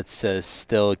let's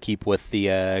still keep with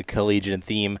the collegiate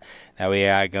theme that we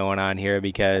got going on here,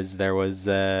 because there was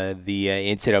the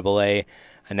NCAA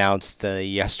announced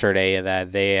yesterday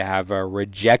that they have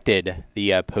rejected the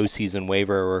postseason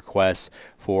waiver requests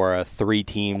for 3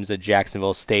 teams: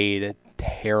 Jacksonville State,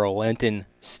 Tarleton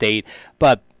State,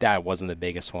 but that wasn't the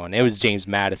biggest one. It was James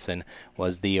Madison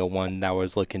was the one that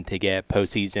was looking to get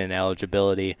postseason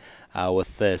eligibility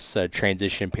with this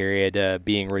transition period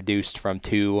being reduced from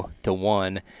 2 to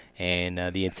 1, and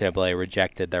the NCAA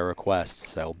rejected their request.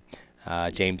 So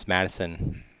James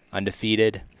Madison,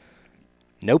 undefeated,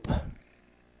 nope,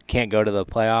 can't go to the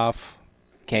playoff,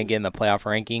 can't get in the playoff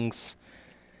rankings,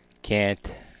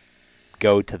 can't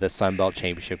go to the Sun Belt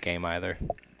Championship game either.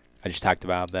 I just talked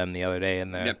about them the other day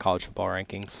in the college football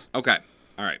rankings. Okay.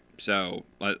 All right. So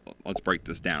let's break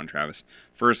this down, Travis.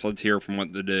 First, let's hear from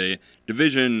what the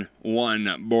Division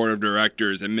I Board of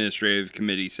Directors Administrative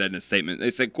Committee said in a statement. They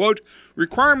said, quote,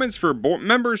 requirements for board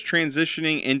members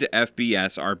transitioning into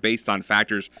FBS are based on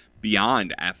factors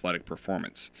beyond athletic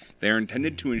performance. They are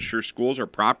intended to ensure schools are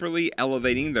properly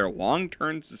elevating their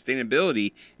long-term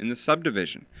sustainability in the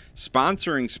subdivision.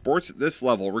 Sponsoring sports at this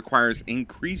level requires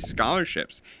increased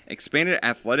scholarships, expanded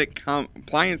athletic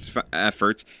compliance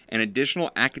efforts, and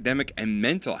additional academic and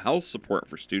mental health support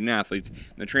for student-athletes.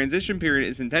 The transition period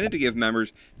is intended to give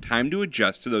members time to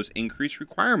adjust to those increased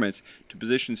requirements to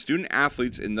position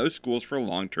student-athletes in those schools for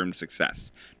long-term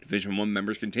success. Division I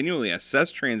members continually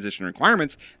assess transition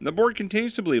requirements, and the board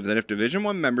continues to believe that if Division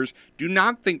I members do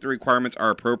not think the requirements are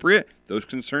appropriate, those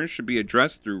concerns should be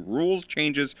addressed through rules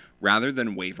changes rather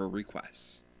than waiver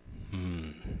requests.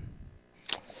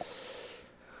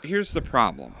 Here's the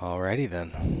problem. Alrighty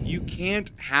then. You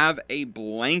can't have a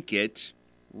blanket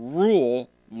rule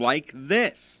like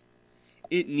this.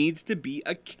 It needs to be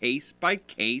a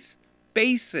case-by-case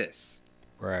basis.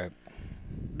 Right.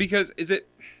 Because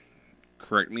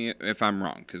correct me if I'm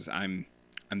wrong, because I'm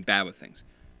bad with things.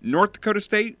 North Dakota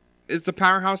State is the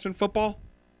powerhouse in football?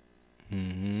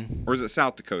 Mm-hmm. Or is it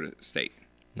South Dakota State?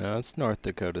 No, it's North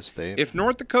Dakota State. If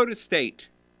North Dakota State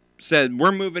said,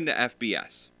 we're moving to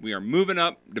FBS, we are moving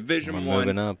up Division I. We're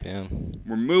moving up, yeah.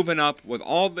 We're moving up with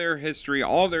all their history,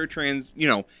 all their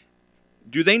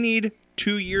do they need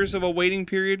 2 years of a waiting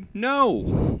period?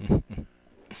 No.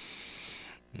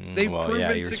 They've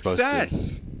proven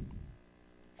success.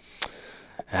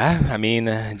 I mean,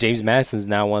 James Madison's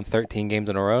now won 13 games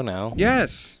in a row now.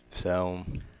 Yes. So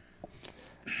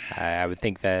I would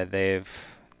think that they've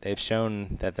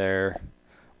shown that they're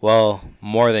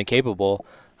more than capable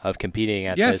of competing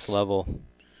at this level,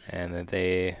 and that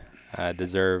they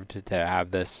deserved to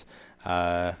have this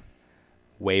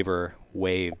waiver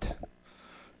waived.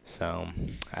 So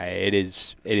it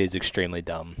is extremely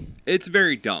dumb. It's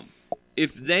very dumb.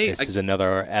 This is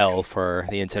another L for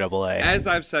the NCAA. As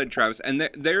I've said, Travis, and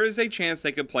there is a chance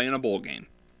they could play in a bowl game.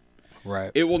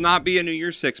 Right. It will not be a New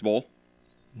Year's Six bowl.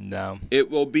 No. It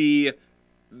will be,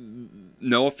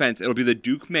 no offense, it'll be the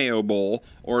Duke Mayo Bowl,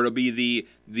 or it'll be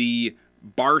the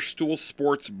Barstool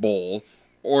Sports Bowl,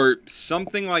 or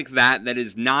something like that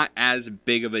is not as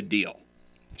big of a deal.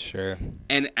 Sure.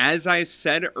 And as I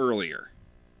said earlier,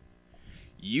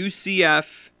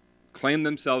 UCF claimed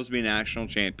themselves to be national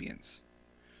champions.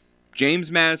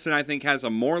 James Madison, I think, has a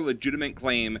more legitimate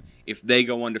claim if they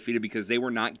go undefeated because they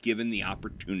were not given the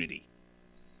opportunity.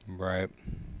 Right.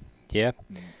 Yeah.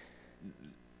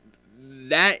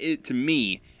 That is, to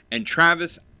me, and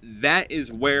Travis, that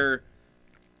is where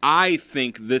I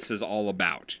think this is all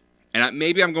about. And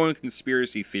maybe I'm going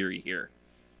conspiracy theory here.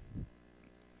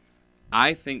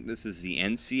 I think this is the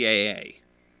NCAA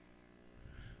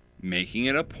making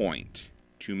it a point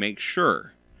to make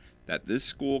sure that this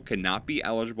school cannot be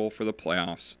eligible for the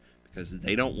playoffs because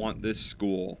they don't want this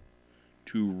school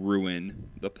to ruin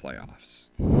the playoffs.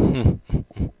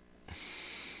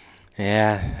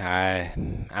 Yeah, I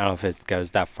don't know if it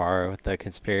goes that far with the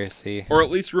conspiracy. Or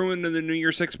at least ruin the New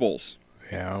Year's Six Bowls.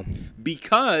 Yeah.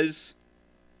 Because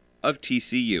of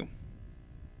TCU.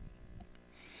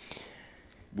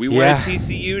 We wanted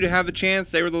TCU to have a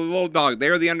chance. They were the little dog. They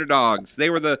were the underdogs. They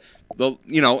were the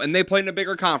and they played in a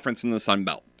bigger conference in the Sun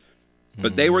Belt.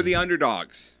 But they were the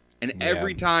underdogs. And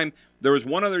every time, there was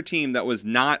one other team that was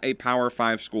not a Power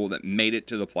 5 school that made it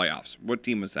to the playoffs. What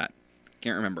team was that?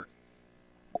 Can't remember.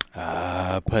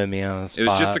 Putting me on the spot. It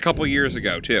was just a couple years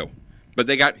ago, too. But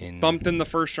they got thumped in the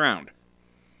first round.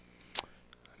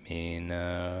 I mean,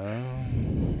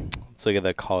 let's look at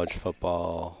the college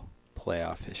football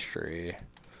playoff history.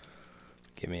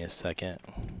 Give me a second.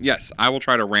 Yes, I will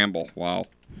try to ramble while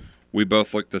we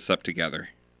both look this up together.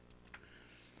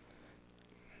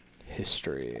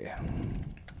 History.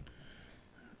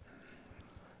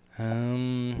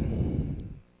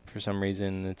 For some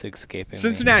reason, it's escaping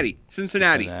Cincinnati. me.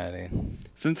 Cincinnati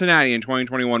in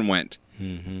 2021 went.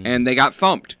 Mm-hmm. And they got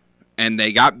thumped. And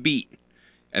they got beat.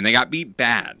 And they got beat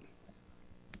bad.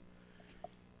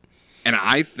 And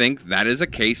I think that is a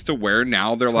case to where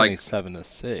now they're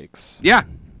 27-6. Yeah.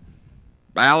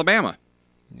 By Alabama.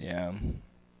 Yeah.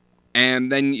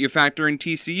 And then you factor in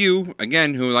TCU,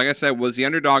 again, who, like I said, was the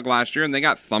underdog last year, and they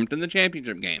got thumped in the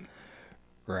championship game.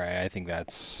 Right. I think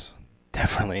that's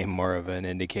definitely more of an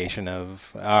indication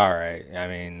of, all right, I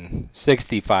mean,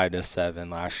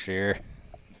 65-7 last year.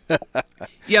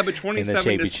 Yeah, but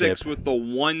 27-6 with the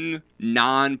one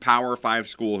non-Power 5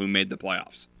 school who made the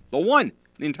playoffs. The one.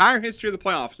 The entire history of the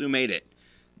playoffs who made it.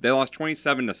 They lost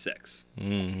 27-6.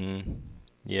 Mm-hmm.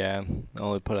 Yeah,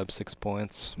 only put up 6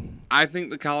 points. I think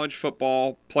the college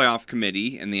football playoff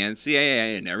committee and the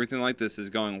NCAA and everything like this is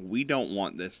going, we don't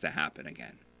want this to happen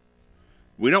again.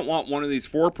 We don't want one of these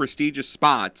 4 prestigious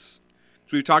spots.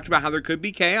 So we've talked about how there could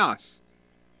be chaos.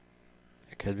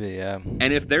 It could be, yeah.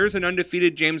 And if there's an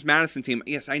undefeated James Madison team,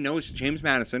 yes, I know it's James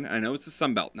Madison. I know it's the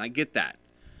Sun Belt, and I get that.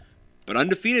 But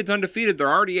undefeated's undefeated. They're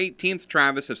already 18th,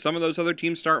 Travis. If some of those other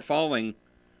teams start falling,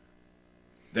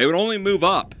 they would only move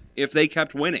up if they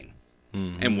kept winning.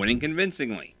 Mm-hmm. And winning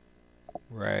convincingly.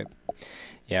 Right.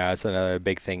 Yeah, that's another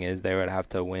big thing is they would have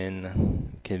to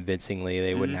win convincingly.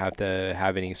 They wouldn't have to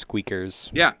have any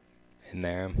squeakers in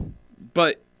there.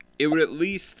 But it would at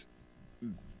least,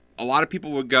 a lot of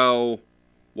people would go,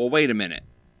 well, wait a minute.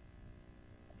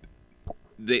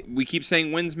 We keep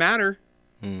saying wins matter.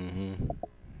 Mm-hmm.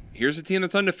 Here's a team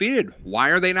that's undefeated. Why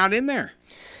are they not in there?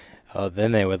 Oh,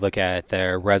 then they would look at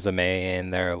their resume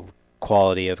and their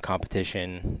quality of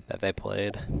competition that they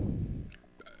played.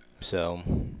 So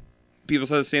people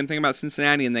said the same thing about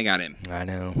Cincinnati, and they got in. I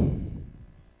know.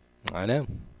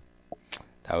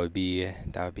 That would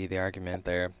be the argument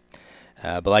there.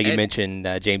 But like you mentioned,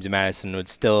 James Madison would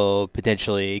still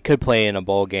could play in a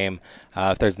bowl game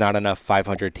if there's not enough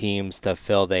 500 teams to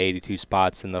fill the 82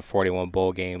 spots in the 41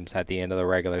 bowl games at the end of the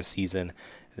regular season.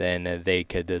 Then they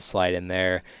could slide in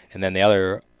there. And then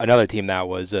another team that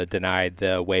was denied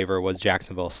the waiver was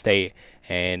Jacksonville State,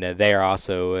 and they are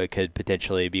also could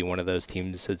potentially be one of those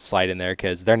teams that slide in there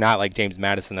because they're not like James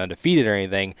Madison undefeated or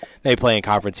anything. They play in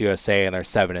Conference USA and they're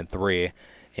 7-3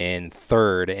 and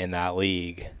third in that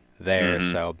league there.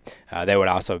 So they would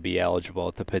also be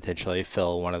eligible to potentially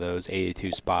fill one of those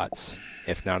 82 spots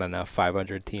if not enough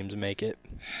 500 teams make it.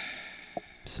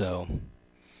 So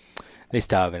they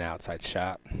still have an outside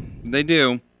shot. They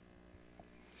do.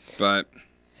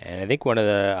 And I think one of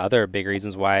the other big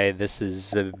reasons why this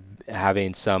is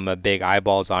having some big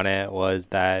eyeballs on it was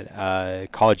that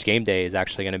College Game Day is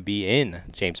actually going to be in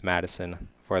James Madison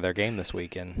for their game this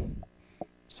weekend.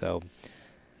 So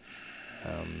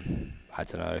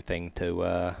that's another thing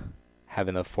to have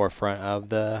in the forefront of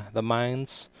the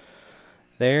minds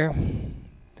there,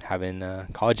 having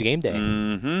College Game Day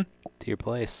to your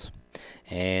place.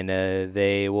 And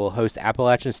they will host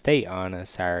Appalachian State on a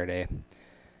Saturday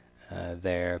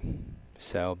there.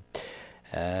 So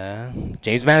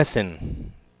James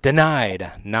Madison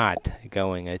denied not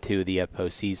going to the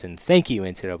postseason. Thank you,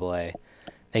 NCAA.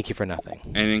 Thank you for nothing.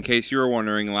 And in case you were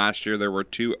wondering, last year there were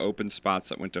 2 open spots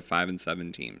that went to 5 and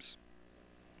 7 teams.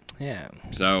 Yeah.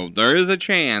 So there is a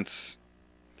chance.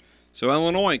 So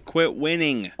Illinois, quit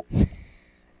winning.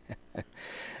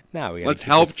 No, let's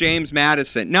help James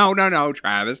Madison. No,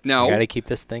 Travis. No. We got to keep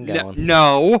this thing going.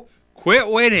 No. Quit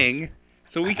winning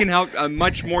so we can help a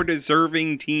much more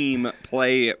deserving team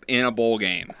play in a bowl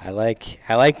game. I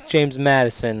like James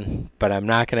Madison, but I'm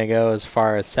not going to go as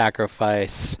far as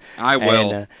sacrifice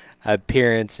an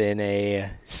appearance in a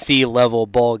C-level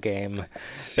bowl game.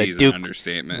 Season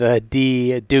understatement.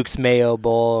 The Duke's Mayo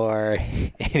Bowl or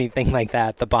anything like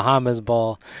that. The Bahamas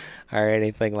Bowl. Or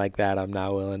anything like that, I'm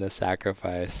not willing to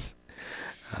sacrifice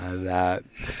that.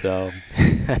 So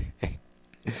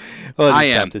we'll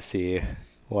just have to see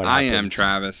what happens. I am,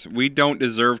 Travis. We don't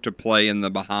deserve to play in the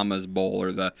Bahamas Bowl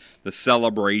or the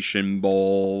Celebration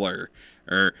Bowl or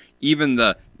even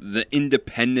the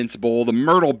Independence Bowl, the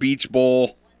Myrtle Beach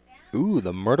Bowl. Ooh,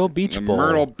 the Myrtle Beach Bowl. The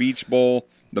Myrtle Beach Bowl.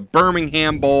 The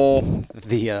Birmingham Bowl.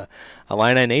 The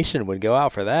Illini Nation would go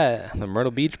out for that. The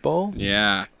Myrtle Beach Bowl?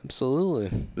 Yeah.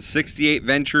 Absolutely. The 68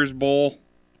 Ventures Bowl.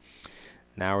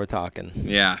 Now we're talking.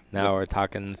 Yeah. Now we're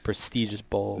talking prestigious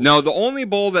bowls. No, the only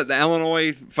bowl that the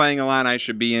Illinois Fighting Illini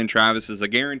should be in, Travis, is a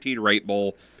Guaranteed Rate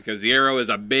Bowl because the arrow is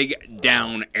a big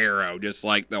down arrow, just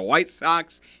like the White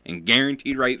Sox and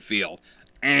Guaranteed Rate Field.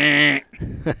 Yeah.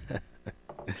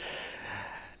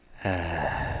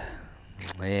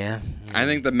 I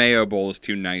think the Mayo Bowl is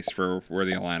too nice for where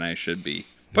the Illini should be.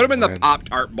 Put them in the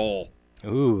Pop-Tart Bowl.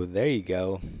 Ooh, there you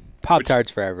go.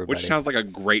 Pop-Tarts for everybody. Which sounds like a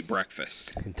great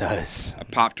breakfast. It does. A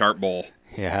Pop-Tart Bowl.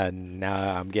 Yeah,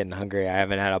 now I'm getting hungry. I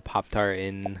haven't had a Pop-Tart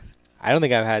I don't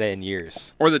think I've had it in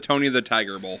years. Or the Tony the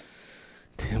Tiger Bowl.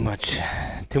 Too much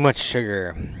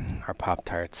sugar are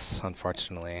Pop-Tarts,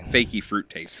 unfortunately. Fakey fruit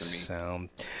taste for me. So,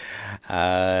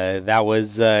 that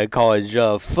was college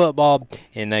football.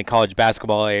 In college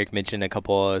basketball, Eric mentioned a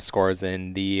couple of scores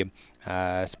in the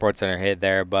Sports Center hit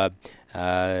there, but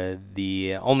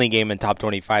the only game in top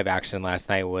 25 action last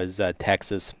night was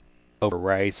Texas over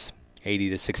Rice,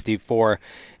 80-64.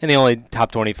 And the only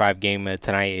top 25 game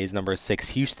tonight is number 6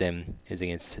 Houston is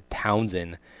against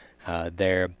Townsend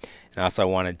there. And also I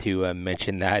wanted to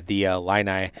mention that the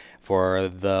Illini for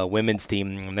the women's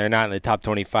team, they're not in the top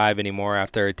 25 anymore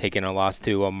after taking a loss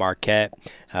to Marquette,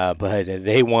 but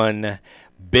they won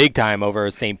big time over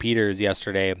St. Peter's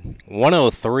yesterday.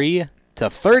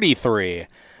 103-33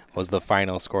 was the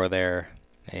final score there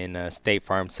in State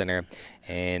Farm Center.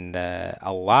 And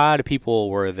a lot of people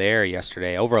were there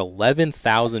yesterday. Over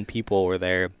 11,000 people were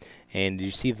there. And did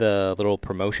you see the little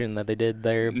promotion that they did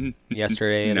there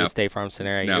yesterday in the State Farm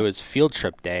Center? No. It was field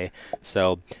trip day.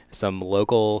 So some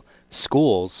local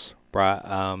schools brought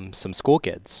some school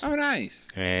kids. Oh, nice.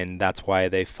 And that's why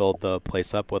they filled the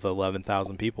place up with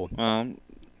 11,000 people.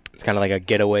 It's kind of like a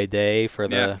getaway day for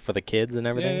the kids and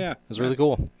everything. Yeah. It was really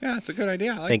cool. Yeah, it's a good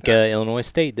idea. I think that. Illinois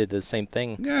State did the same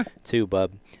thing too,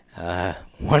 bub.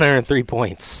 103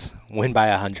 points. Win by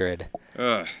 100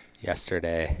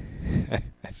 yesterday.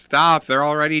 Stop. They're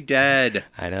already dead.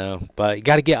 I know, but you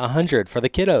got to get 100 for the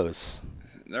kiddos.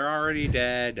 They're already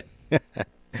dead.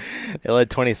 They led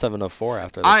 27-4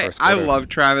 after the first quarter. I love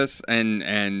Travis, and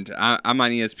I'm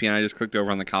on ESPN. I just clicked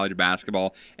over on the college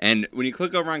basketball, and when you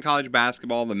click over on college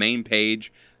basketball, the main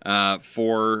page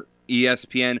for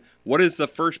ESPN. What is the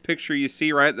first picture you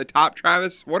see right at the top,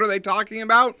 Travis? What are they talking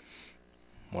about?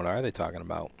 What are they talking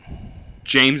about?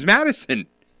 James Madison.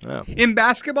 Oh. In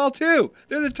basketball, too.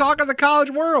 They're the talk of the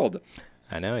college world.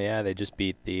 I know, yeah. They just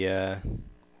beat the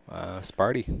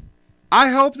Sparty. I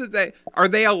hope that are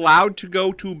they allowed to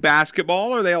go to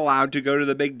basketball? Are they allowed to go to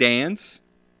the big dance?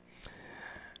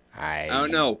 I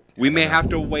don't know. We may have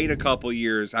to wait a couple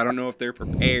years. I don't know if they're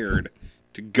prepared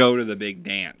to go to the big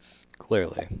dance.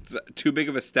 Clearly. It's too big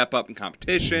of a step up in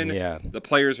competition. Yeah. The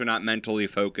players are not mentally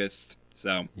focused.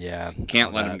 So yeah,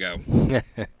 can't let them go.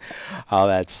 All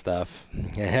that stuff.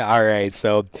 All right,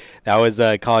 so that was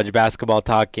college basketball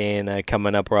talk, and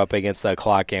coming up, we're up against the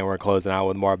clock, and we're closing out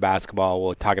with more basketball.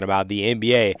 We're talking about the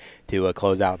NBA to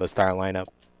close out the start lineup.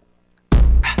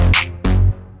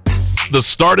 The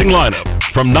starting lineup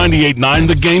from 98.9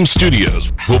 The Game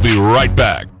Studios. We'll be right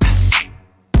back.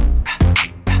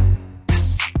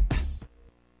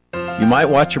 You might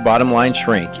watch your bottom line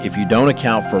shrink if you don't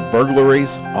account for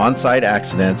burglaries, on-site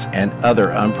accidents, and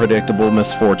other unpredictable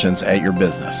misfortunes at your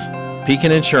business.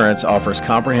 Pekin Insurance offers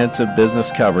comprehensive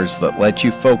business coverage that lets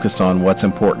you focus on what's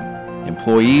important: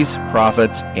 employees,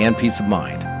 profits, and peace of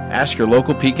mind. Ask your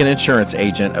local Pekin Insurance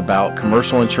agent about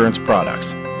commercial insurance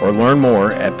products or learn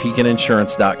more at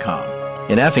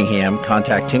pekininsurance.com. In Effingham,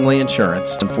 contact Tingley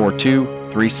Insurance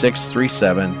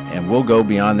 742-3637 and we'll go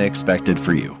beyond the expected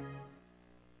for you.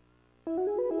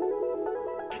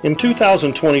 In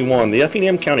 2021, the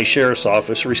Effingham County Sheriff's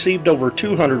Office received over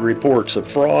 200 reports of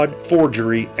fraud,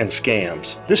 forgery, and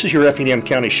scams. This is your Effingham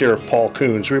County Sheriff Paul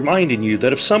Coons reminding you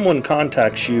that if someone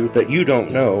contacts you that you don't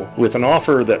know with an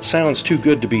offer that sounds too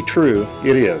good to be true,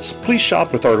 it is. Please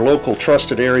shop with our local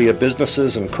trusted area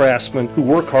businesses and craftsmen who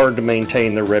work hard to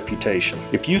maintain their reputation.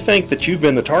 If you think that you've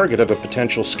been the target of a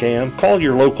potential scam, call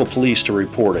your local police to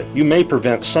report it. You may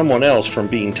prevent someone else from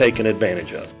being taken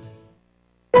advantage of.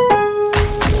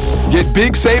 Get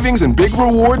big savings and big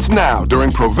rewards now during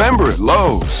Provember at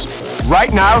Lowe's.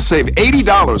 Right now, save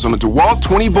 $80 on the DeWalt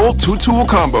 20-volt 2-tool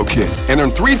combo kit and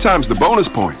earn 3 times the bonus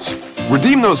points.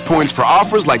 Redeem those points for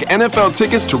offers like NFL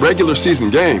tickets to regular season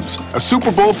games, a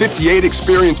Super Bowl 58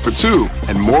 experience for 2,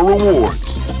 and more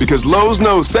rewards. Because Lowe's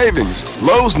knows savings,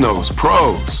 Lowe's knows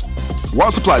pros.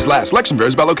 While supplies last, selection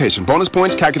varies by location. Bonus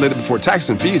points calculated before taxes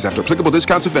and fees after applicable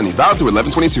discounts, if any. Valid through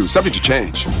 11/22, subject to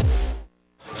change.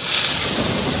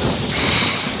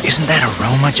 Isn't that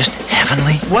aroma just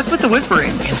heavenly? What's with the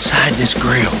whispering? Inside this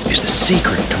grill is the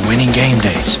secret to winning game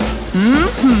days.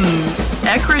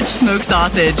 Eckrich smoked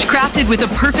sausage, crafted with a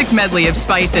perfect medley of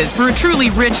spices for a truly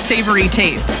rich, savory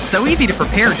taste. So easy to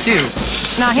prepare, too.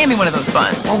 Now hand me one of those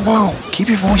buns. Whoa, keep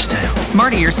your voice down.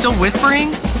 Marty, you're still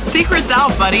whispering? Secret's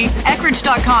out, buddy.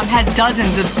 Eckrich.com has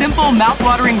dozens of simple,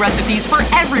 mouth-watering recipes for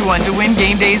everyone to win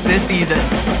game days this season.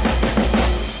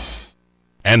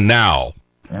 And now...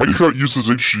 Mike Trout uses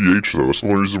HGH, though. That's the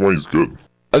only reason why he's good.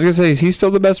 I was going to say, is he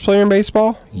still the best player in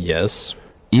baseball? Yes.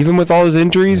 Even with all his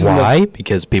injuries? Why?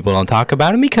 Because people don't talk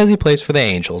about him because he plays for the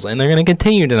Angels. And they're going to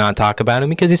continue to not talk about him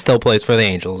because he still plays for the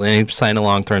Angels. And he signed a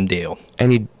long-term deal.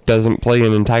 And he doesn't play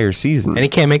an entire season. And he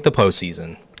can't make the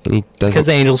postseason. And he doesn't because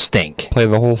the Angels stink. Play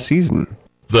the whole season.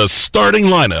 The starting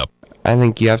lineup. I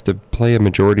think you have to play a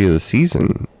majority of the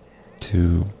season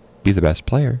to be the best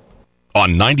player.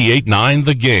 On 98.9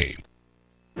 The Game.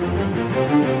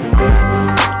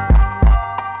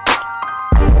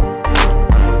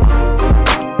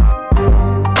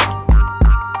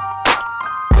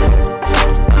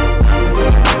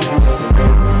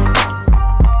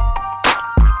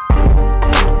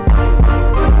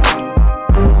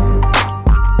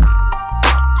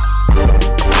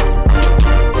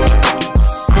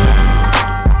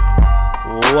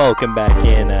 Welcome back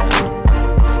in.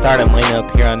 Starting lineup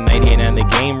here on 98.9 The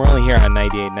Game. We're only here on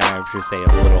 98.9, I should say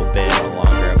a little bit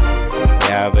longer.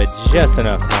 We have just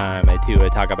enough time to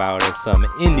talk about some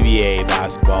NBA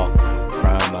basketball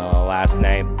from last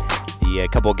night. The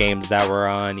couple games that were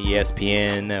on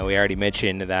ESPN, we already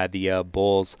mentioned that the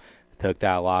Bulls took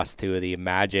that loss to the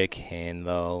Magic, and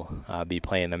they'll be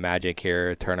playing the Magic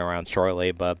here, turnaround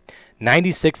shortly. But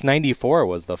 96-94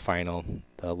 was the final,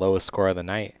 the lowest score of the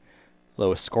night.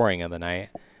 Lowest scoring of the night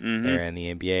there in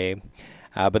the NBA.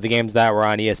 But the games that were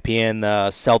on ESPN, the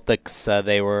Celtics,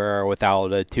 they were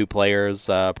without 2 players.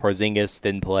 Porzingis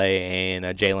didn't play, and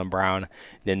Jaylen Brown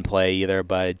didn't play either,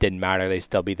 but it didn't matter. They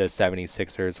still beat the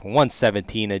 76ers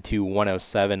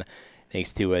 117-107,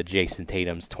 thanks to Jason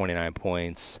Tatum's 29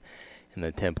 points and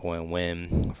the 10-point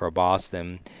win for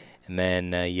Boston. And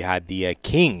then you had the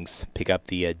Kings pick up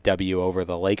the W over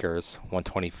the Lakers,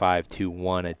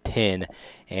 125-110.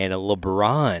 And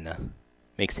LeBron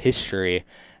makes history.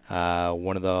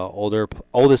 One of the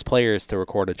oldest players to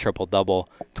record a triple-double,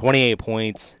 28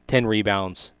 points, 10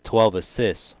 rebounds, 12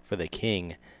 assists for the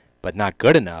King, but not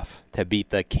good enough to beat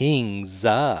the Kings.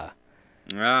 They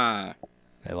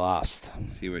lost.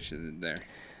 See what you did there.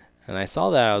 And I saw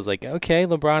that. I was like, okay,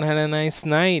 LeBron had a nice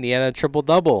night. He had a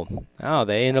triple-double. Oh,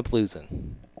 they ended up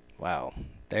losing. Wow.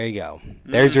 There you go.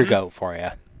 There's your GOAT for you.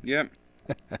 Yep.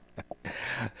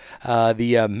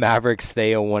 The Mavericks,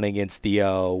 they won against the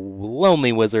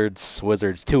lonely Wizards.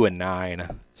 Wizards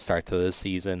 2-9 start to the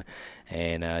season.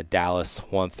 And Dallas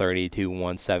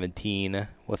 130-117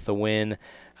 with the win.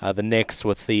 The Knicks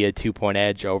with the 2-point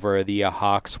edge over the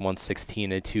Hawks,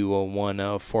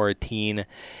 116-114.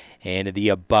 And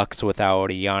the Bucks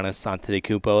without Giannis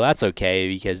Antetokounmpo. That's okay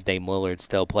because Dame Lillard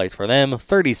still plays for them.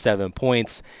 37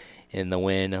 points in the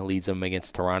win, leads them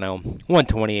against Toronto.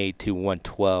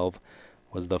 128-112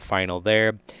 was the final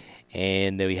there.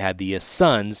 And then we had the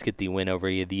Suns get the win over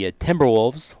the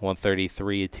Timberwolves,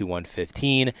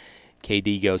 133-115.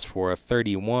 KD goes for a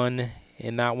 31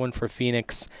 in that one for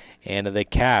Phoenix. And the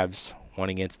Cavs won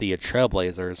against the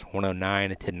Trailblazers,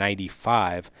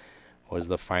 109-95 was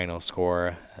the final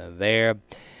score there.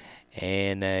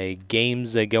 And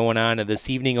games going on this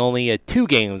evening, only 2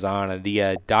 games on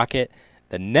the docket.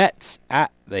 The Nets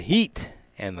at the Heat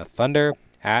and the Thunder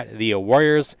at the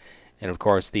Warriors. And, of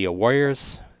course, the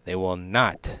Warriors, they will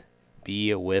not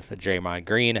be with Draymond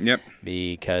Green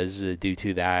because due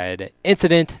to that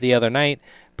incident the other night,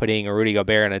 putting Rudy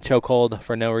Gobert in a chokehold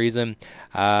for no reason.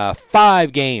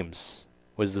 5 games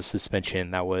was the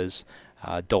suspension that was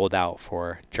doled out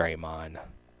for Draymond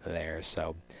there.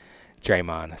 So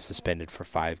Draymond suspended for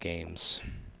 5 games.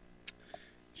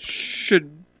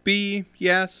 Should be,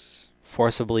 yes.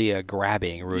 Forcibly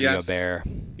grabbing Rudy Gobert.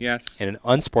 Yes. In an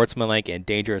unsportsmanlike and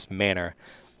dangerous manner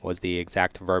was the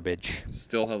exact verbiage.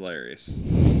 Still hilarious.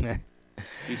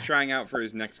 He's trying out for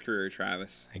his next career,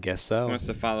 Travis. I guess so. He wants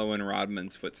to follow in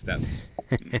Rodman's footsteps.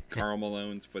 Karl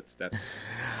Malone's footsteps.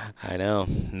 I know.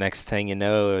 Next thing you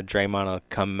know, Draymond will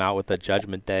come out with the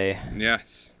Judgment Day.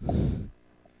 Yes.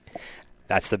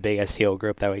 That's the biggest heel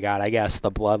group that we got, I guess.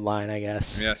 The Bloodline, I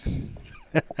guess. Yes.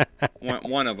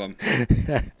 One of them.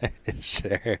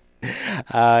 Sure.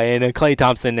 And Klay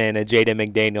Thompson and Jaden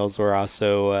McDaniels were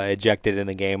also ejected in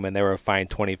the game, and they were fined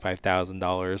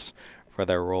 $25,000 for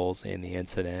their roles in the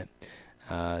incident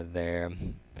there.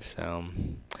 So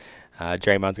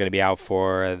Draymond's going to be out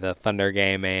for the Thunder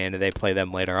game, and they play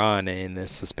them later on in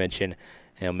this suspension.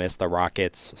 He'll miss the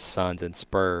Rockets, Suns, and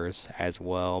Spurs as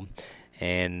well.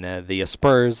 And the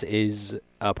Spurs is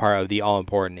a part of the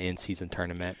all-important in-season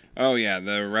tournament. Oh, yeah,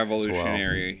 the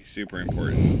revolutionary, super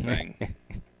important thing.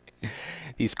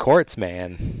 These courts,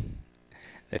 man,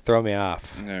 they throw me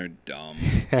off. They're dumb.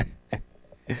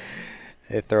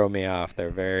 They throw me off. They're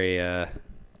very, I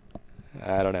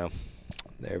don't know.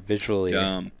 They're visually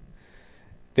dumb.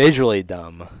 Visually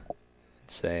dumb.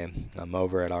 I'd say I'm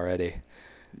over it already.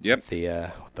 Yep.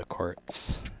 With the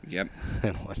courts. Yep.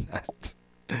 And whatnot.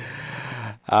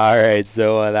 All right,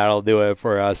 so that'll do it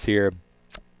for us here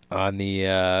on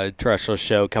the Terrestrial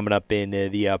Show. Coming up in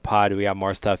the pod, we got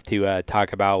more stuff to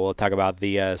talk about. We'll talk about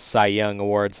the Cy Young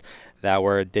Awards that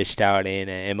were dished out in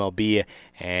MLB,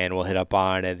 and we'll hit up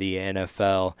on the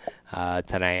NFL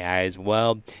tonight as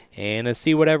well, and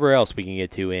see whatever else we can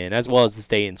get to in, as well as the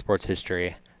state and sports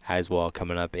history as well,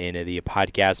 coming up in the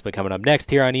podcast. But coming up next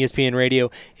here on ESPN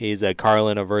Radio is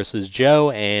Carlin versus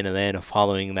Joe, and then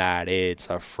following that, it's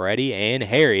Freddie and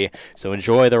Harry. So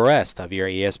enjoy the rest of your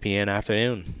ESPN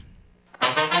afternoon.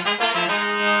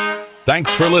 Thanks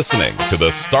for listening to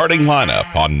the starting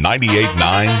lineup on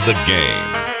 98.9 The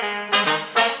Game.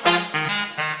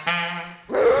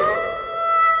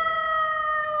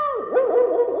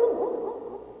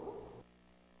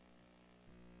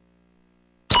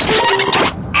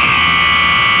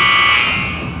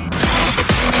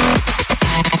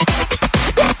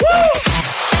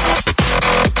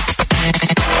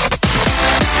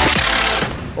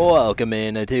 Welcome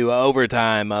in to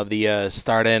overtime of the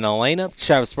starting lineup.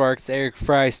 Travis Sparks, Eric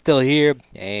Fry still here,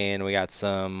 and we got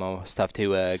some stuff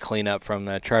to clean up from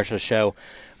the Treasure Show.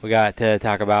 We got to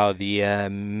talk about the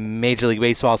Major League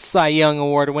Baseball Cy Young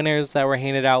Award winners that were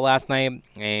handed out last night,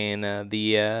 and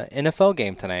the NFL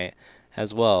game tonight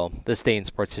as well. The state and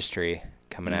sports history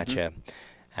coming at you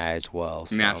as well.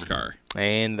 So, NASCAR.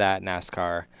 And that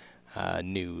NASCAR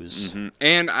news.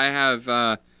 And I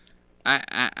have...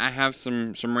 I have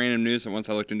some random news that once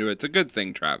I looked into it. It's a good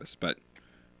thing, Travis, but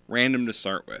random to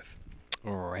start with.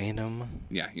 Random?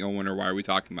 Yeah, you'll wonder why are we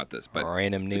talking about this, but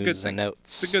random news and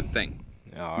notes. It's a good thing.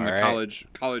 All in right. the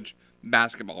college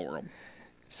basketball world.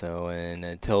 So, and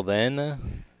until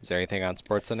then, is there anything on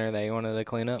SportsCenter that you wanted to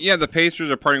clean up? Yeah, the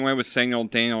Pacers are parting way with Samuel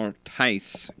Daniel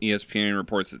Tice. ESPN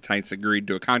reports that Tice agreed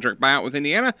to a contract buyout with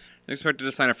Indiana and expected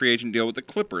to sign a free agent deal with the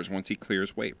Clippers once he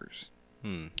clears waivers.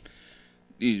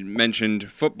 You mentioned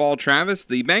football, Travis.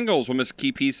 The Bengals will miss a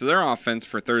key piece of their offense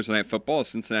for Thursday Night Football as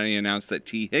Cincinnati announced that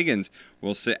T. Higgins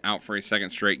will sit out for a second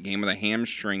straight game with a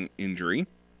hamstring injury.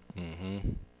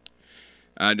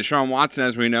 Deshaun Watson,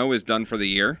 as we know, is done for the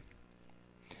year.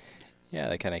 Yeah,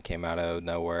 that kind of came out of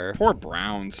nowhere. Poor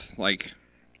Browns.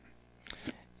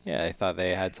 Yeah, I thought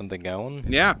they had something going.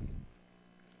 Yeah.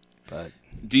 But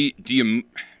do you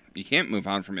can't move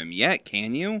on from him yet,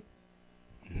 can you?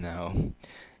 No.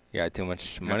 You got too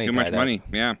much money. Too much money,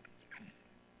 yeah.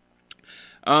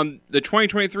 The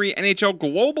 2023 NHL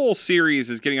Global Series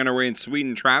is getting underway in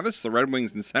Sweden, Travis. The Red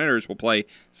Wings and Senators will play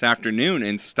this afternoon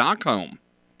in Stockholm.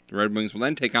 The Red Wings will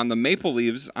then take on the Maple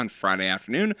Leafs on Friday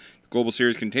afternoon. The Global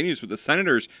Series continues with the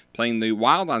Senators playing the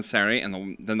Wild on Saturday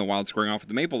and then the Wild squaring off with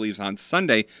the Maple Leafs on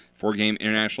Sunday. 4-game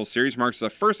international series marks the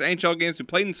first NHL games to be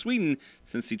played in Sweden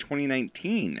since the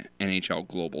 2019 NHL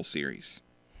Global Series.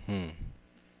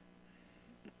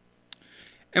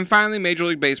 And finally, Major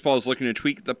League Baseball is looking to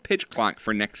tweak the pitch clock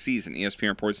for next season. ESPN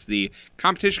reports the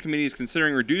competition committee is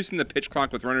considering reducing the pitch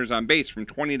clock with runners on base from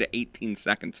 20 to 18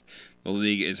 seconds. The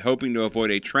league is hoping to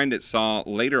avoid a trend it saw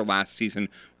later last season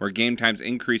where game times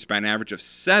increased by an average of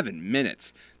 7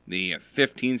 minutes. The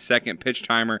 15-second pitch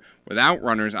timer without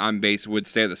runners on base would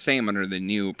stay the same under the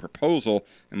new proposal,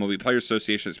 and will be Players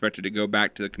Association expected to go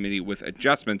back to the committee with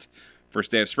adjustments.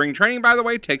 First day of spring training, by the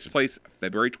way, takes place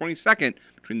February 22nd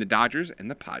between the Dodgers and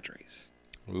the Padres.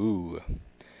 Ooh,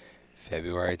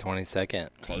 February 22nd.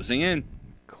 Closing in.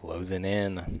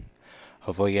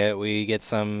 Hopefully we get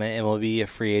some MLB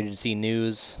free agency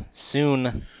news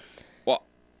soon. Well,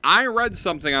 I read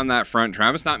something on that front,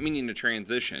 Travis, not meaning to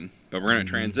transition, but we're going to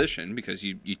transition because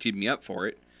you teed me up for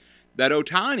it, that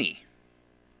Ohtani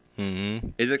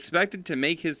is expected to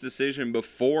make his decision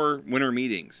before winter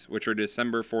meetings, which are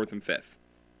December 4th and 5th.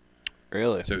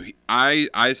 Really? So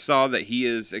I saw that he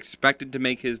is expected to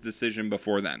make his decision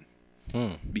before then.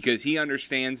 Because he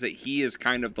understands that he is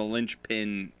kind of the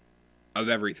linchpin of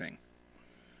everything.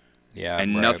 Yeah,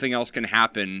 and nothing else can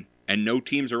happen, and no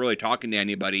teams are really talking to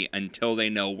anybody until they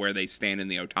know where they stand in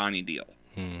the Ohtani deal.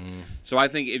 So I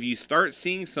think if you start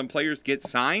seeing some players get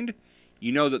signed,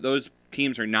 you know that those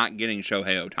teams are not getting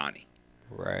Shohei Ohtani.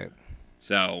 Right.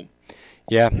 So.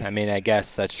 Yeah, I mean, I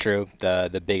guess that's true.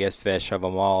 The biggest fish of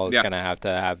them all is going to have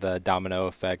the domino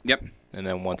effect. Yep. And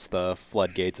then once the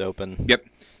floodgates open. Yep.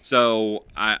 So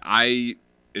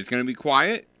it's going to be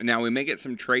quiet. Now we may get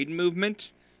some trade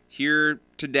movement here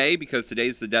today because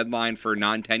today's the deadline for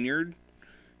non-tenured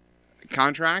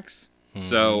contracts.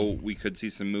 So we could see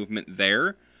some movement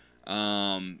there.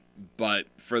 But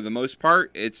for the most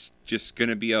part, it's just going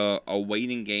to be a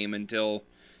waiting game until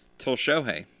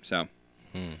Shohei. So,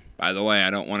 by the way, I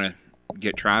don't want to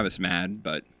get Travis mad,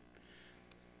 but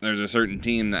there's a certain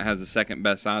team that has the second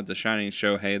best odds of shining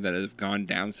Shohei that have gone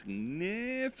down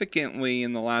significantly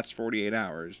in the last 48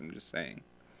 hours. I'm just saying.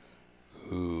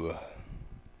 Ooh.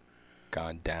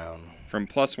 Gone down. From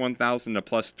plus 1,000 to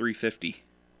plus 350.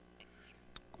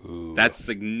 Ooh. That's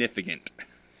significant.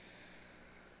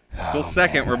 Still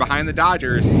second. We're behind the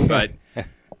Dodgers, but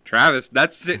Travis,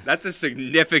 that's a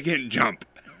significant jump.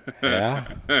 Yeah.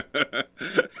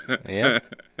 Yeah,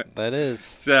 that is.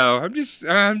 So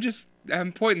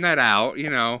I'm pointing that out. You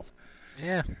know.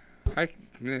 Yeah.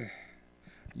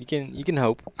 You can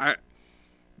hope.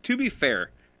 To be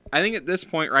fair, I think at this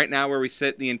point right now where we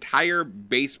sit, the entire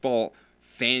baseball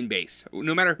fan base,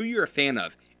 no matter who you're a fan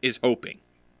of, is hoping.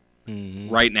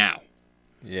 Right now.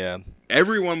 Yeah.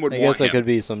 Everyone would want him. I guess there could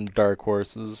be some dark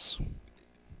horses.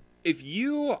 If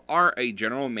you are a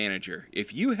general manager,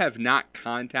 if you have not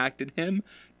contacted him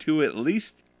to at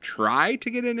least try to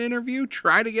get an interview,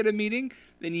 try to get a meeting,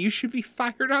 then you should be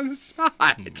fired on the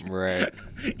spot. Right.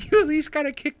 You at least got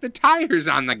to kick the tires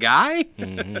on the guy.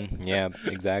 Yeah,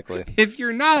 exactly. If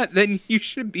you're not, then you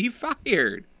should be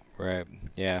fired. Right.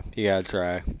 Yeah, you gotta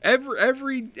try.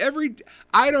 Every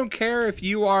I don't care if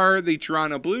you are the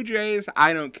Toronto Blue Jays.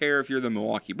 I don't care if you're the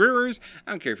Milwaukee Brewers.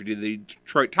 I don't care if you do the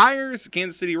Detroit Tigers, the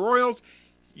Kansas City Royals.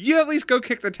 You at least go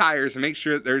kick the tires and make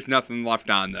sure that there's nothing left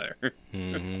on there.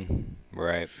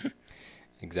 Right.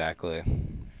 Exactly.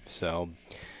 So.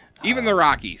 Even the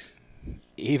Rockies.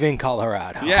 Even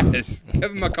Colorado. Yes.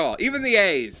 Give them a call. Even the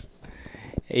A's.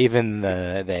 Even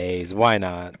the A's. Why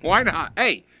not? Why not?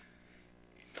 Hey.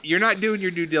 You're not doing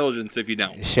your due diligence if you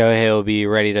don't. Shohei will be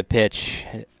ready to pitch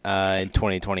in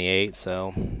 2028,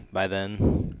 so by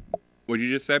then. What'd you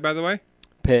just say, by the way?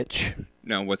 Pitch.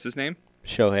 No, what's his name?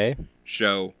 Shohei.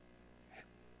 Shohei.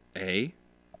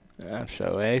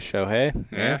 Shohei.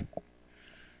 Yeah.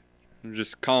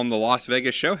 Just call him the Las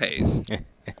Vegas Shoheis.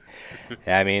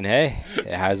 I mean, hey, it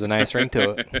has a nice ring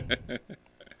to it.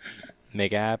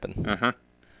 Make it happen. Uh-huh.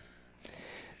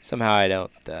 Somehow I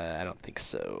don't think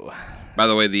so. By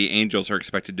the way, the Angels are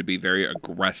expected to be very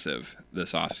aggressive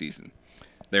this offseason.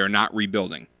 They are not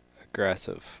rebuilding.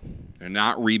 Aggressive. They're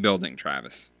not rebuilding,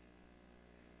 Travis.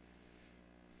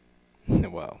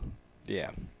 Well, yeah.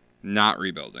 Not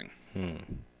rebuilding.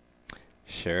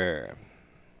 Sure.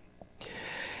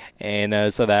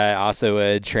 And so that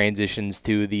also transitions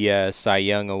to the Cy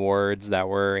Young Awards that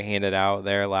were handed out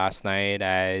there last night,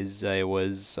 as it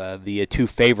was the two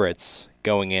favorites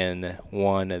going in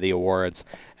won the awards,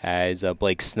 as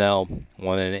Blake Snell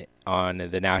won it on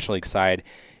the National League side,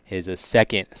 his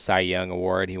second Cy Young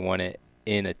Award. He won it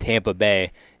in Tampa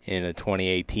Bay in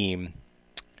 2018.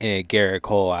 And Garrett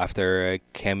Cole, after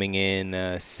coming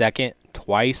in second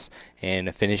twice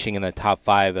and finishing in the top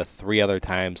 5 3 other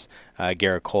times,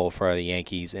 Garrett Cole for the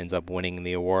Yankees ends up winning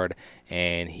the award,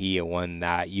 and he won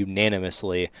that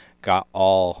unanimously, got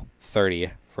all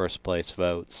 30 first place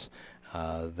votes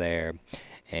there,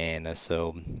 and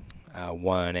so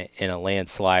won in a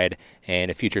landslide. And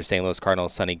a future St. Louis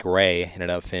Cardinals, Sonny Gray, ended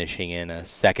up finishing in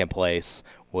second place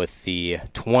with the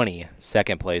 20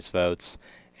 second place votes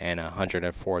and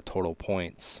 104 total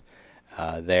points.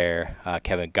 There,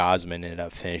 Kevin Gausman ended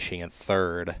up finishing in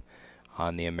third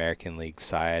on the American League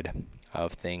side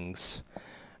of things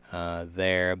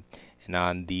there. And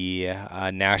on the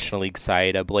National League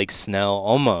side, Blake Snell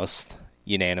almost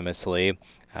unanimously.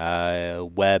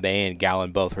 Webb and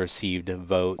Gallen both received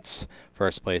votes,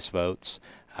 first place votes,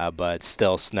 but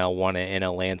still Snell won it in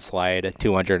a landslide,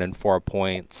 204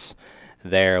 points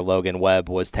there. Logan Webb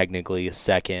was technically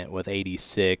second with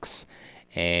 86.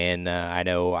 And I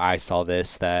know I saw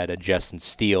this, that Justin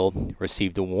Steele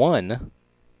received 1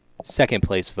 second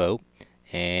place vote,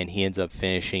 and he ends up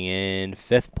finishing in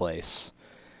 5th place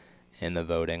in the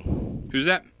voting. Who's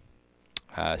that?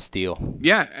 Steele.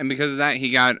 Yeah, and because of that,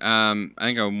 he got, I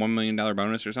think, a $1 million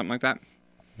bonus or something like that.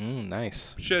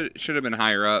 Nice. Should have been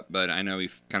higher up, but I know he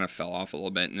kind of fell off a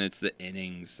little bit, and it's the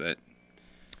innings that...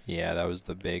 Yeah, that was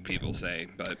the big... people say,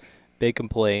 but... Big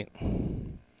complaint.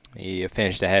 He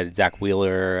finished ahead of Zach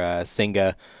Wheeler,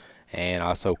 Senga, and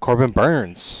also Corbin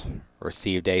Burns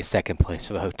received a second place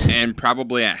vote. And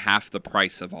probably at half the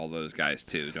price of all those guys,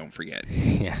 too, don't forget.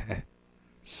 Yeah.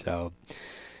 So,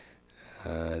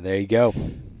 there you go.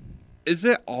 Is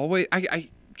it always...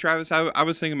 Travis, I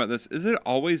was thinking about this. Is it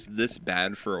always this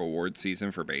bad for award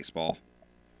season for baseball?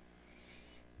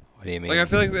 What do you mean? Like, I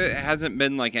feel like there hasn't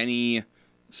been, like, any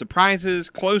surprises,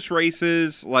 close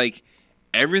races, like...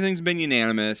 Everything's been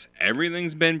unanimous.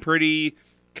 Everything's been pretty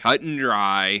cut and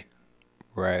dry.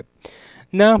 Right.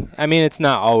 No, I mean, it's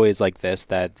not always like this,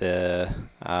 that the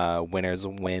winners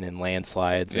win in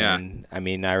landslides. Yeah. And, I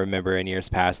mean, I remember in years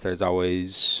past, there's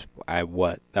always, that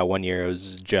 1 year it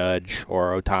was Judge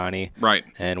or Ohtani. Right.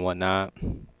 And whatnot.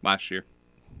 Last year.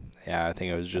 Yeah, I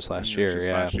think it was just last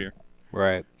year. Last year.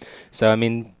 Right. So, I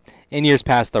mean, in years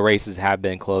past, the races have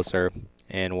been closer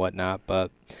and whatnot,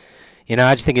 but... You know,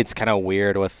 I just think it's kind of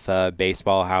weird with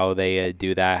baseball how they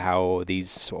do that, how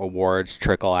these awards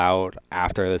trickle out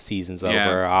after the season's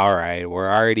over. All right, we're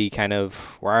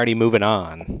already moving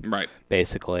on. Right.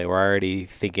 Basically, we're already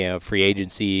thinking of free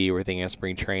agency, we're thinking of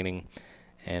spring training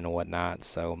and whatnot.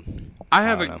 So I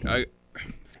have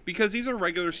because these are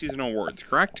regular season awards,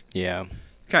 correct? Yeah.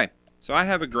 Okay, so I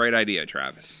have a great idea,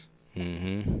 Travis.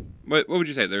 Mm-hmm. What would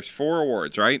you say? There's 4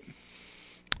 awards, right?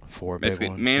 4 basically,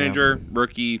 big ones. manager,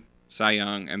 rookie, Cy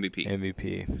Young,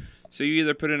 MVP. So you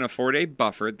either put in a 4-day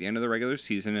buffer at the end of the regular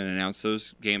season and announce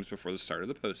those games before the start of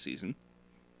the postseason.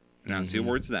 Announce the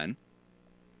awards then.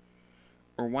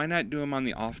 Or why not do them on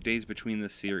the off days between the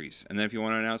series? And then if you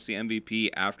want to announce the MVP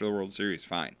after the World Series,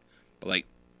 fine. But, like,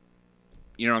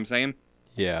 you know what I'm saying?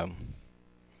 Yeah.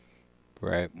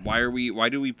 Right. Why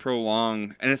do we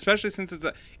prolong? And especially since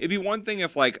it'd be one thing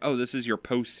if, like, oh, this is your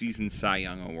postseason Cy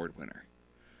Young Award winner.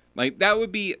 Like,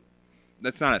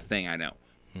 that's not a thing, I know.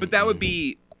 But that would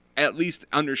be at least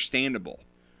understandable.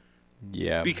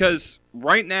 Yeah. Because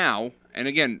right now, and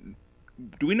again,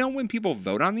 do we know when people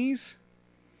vote on these?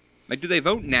 Like, do they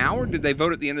vote now or did they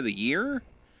vote at the end of the year?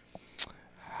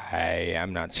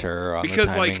 I'm not sure on because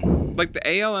the timing. like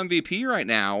the AL MVP right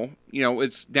now, you know,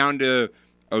 it's down to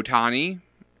Ohtani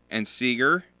and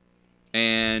Seager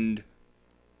and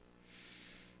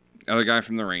other guy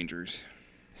from the Rangers.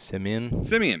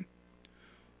 Simeon.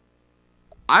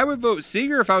 I would vote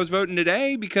Seager if I was voting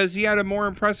today because he had a more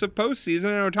impressive postseason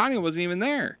and Ohtani wasn't even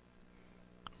there.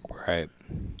 Right.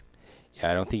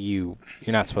 Yeah, I don't think you're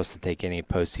not supposed to take any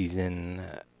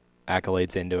postseason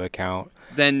accolades into account.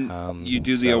 Then you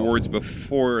do the awards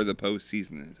before the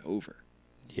postseason is over.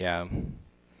 Yeah.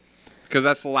 Because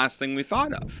that's the last thing we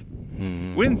thought of.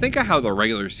 We didn't think of how the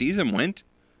regular season went.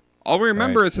 All we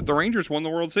remember is that the Rangers won the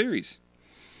World Series.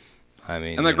 I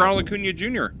mean, and like Ronald Acuna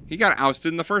Jr., he got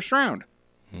ousted in the first round.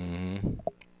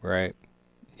 Right.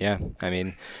 Yeah. I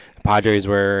mean, the Padres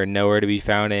were nowhere to be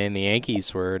found, and the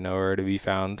Yankees were nowhere to be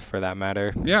found, for that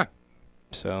matter. Yeah.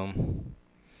 So,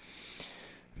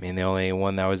 I mean, the only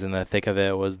one that was in the thick of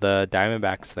it was the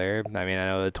Diamondbacks there. I mean, I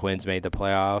know the Twins made the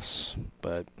playoffs,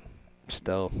 but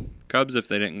still. Cubs, if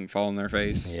they didn't fall in their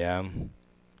face. Yeah.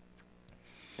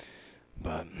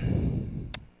 But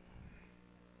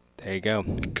there you go.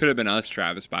 It could have been us,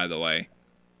 Travis, by the way.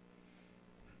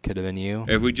 Could have been you.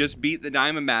 If we just beat the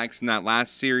Diamondbacks in that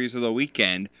last series of the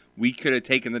weekend, we could have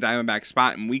taken the Diamondback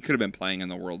spot, and we could have been playing in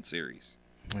the World Series.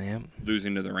 Yeah.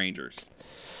 Losing to the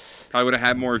Rangers. Probably would have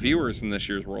had more viewers in this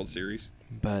year's World Series.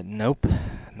 But nope,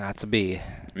 not to be. I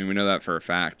mean, we know that for a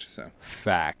fact. So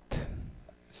Fact.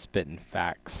 Spitting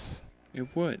facts.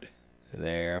 It would.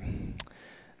 There.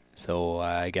 So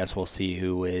I guess we'll see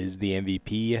who is the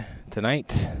MVP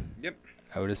tonight. Yep.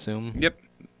 I would assume. Yep.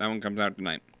 That one comes out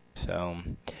tonight. So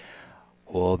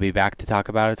we'll be back to talk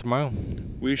about it tomorrow.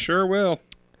 We sure will.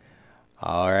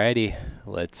 Alrighty.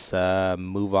 Let's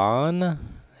move on.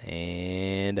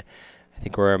 And I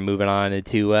think we're moving on to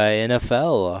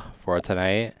NFL for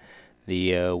tonight.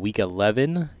 The Week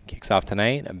 11 kicks off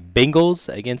tonight.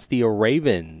 Bengals against the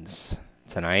Ravens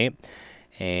tonight.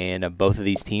 And both of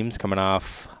these teams coming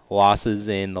off losses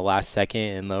in the last second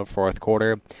in the fourth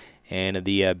quarter. And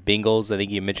the Bengals, I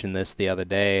think you mentioned this the other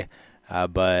day,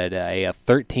 but a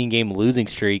 13-game losing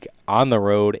streak on the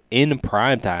road in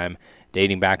primetime,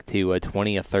 dating back to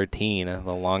 2013,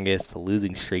 the longest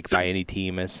losing streak by any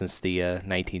team since the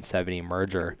 1970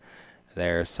 merger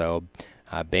there. So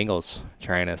Bengals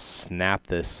trying to snap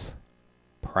this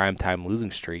primetime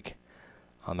losing streak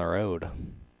on the road.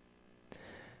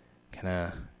 Kind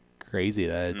of crazy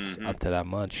that it's up to that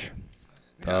much.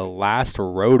 The last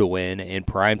road win in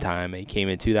primetime, it came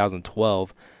in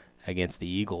 2012 against the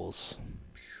Eagles.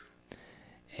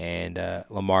 And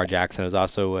Lamar Jackson has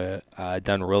also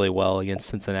done really well against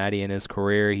Cincinnati in his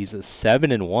career. He's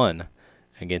 7-1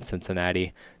 against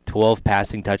Cincinnati, 12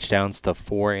 passing touchdowns to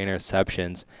 4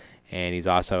 interceptions, and he's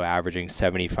also averaging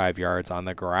 75 yards on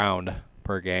the ground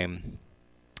per game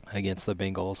against the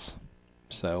Bengals.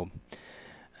 So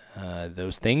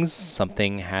those things,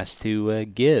 something has to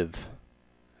give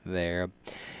there.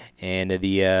 And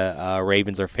the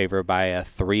Ravens are favored by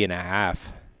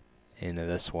 3.5 into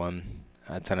this one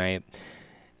tonight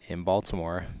in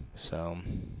Baltimore. So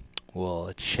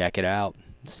we'll check it out,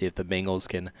 see if the Bengals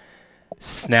can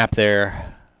snap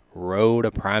their road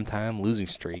to primetime losing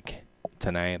streak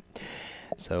tonight.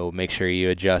 So make sure you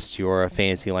adjust your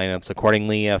fantasy lineups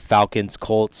accordingly. Falcons,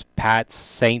 Colts, Pats,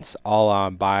 Saints, all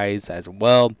on buys as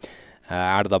well.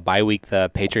 Out of the bye week, the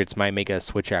Patriots might make a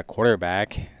switch at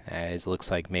quarterback, as it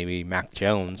looks like maybe Mac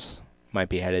Jones might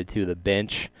be headed to the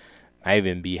bench, might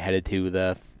even be headed to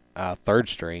the third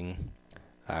string.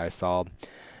 I saw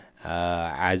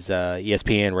as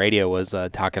ESPN Radio was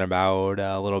talking about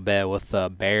a little bit with the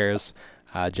Bears,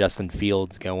 Justin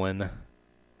Fields going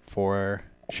for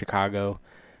Chicago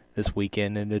this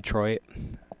weekend in Detroit.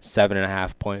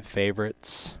 7.5-point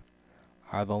favorites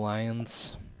are the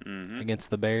Lions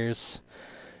against the Bears.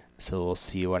 So we'll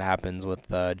see what happens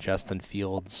with Justin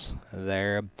Fields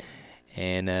there.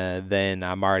 And then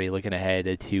I'm already looking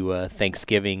ahead to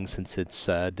Thanksgiving, since it's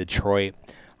Detroit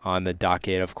on the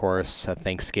docket, of course.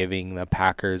 Thanksgiving, the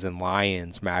Packers and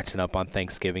Lions matching up on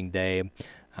Thanksgiving Day.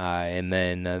 And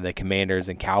then the Commanders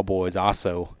and Cowboys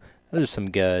also. Those are some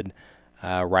good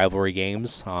rivalry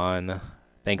games on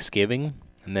Thanksgiving.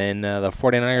 And then the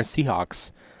 49ers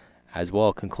Seahawks as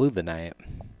well conclude the night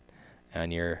on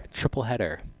your triple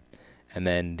header. And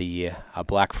then the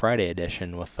Black Friday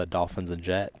edition with the Dolphins and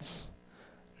Jets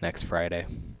next Friday.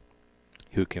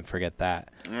 Who can forget that?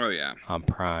 Oh, yeah. On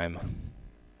Prime.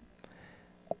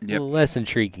 Yep. Less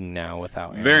intriguing now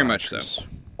without Aaron Very much Rodgers, so.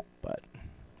 But,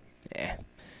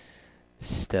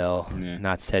 still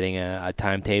not setting a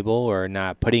timetable, or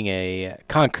not putting a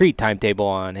concrete timetable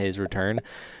on his return.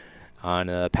 On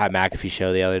the Pat McAfee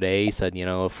show the other day, he said,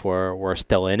 if we're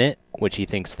still in it, which he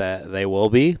thinks that they will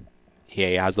be, he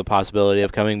has the possibility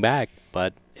of coming back.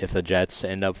 But if the Jets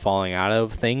end up falling out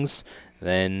of things,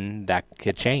 then that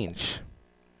could change.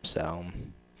 So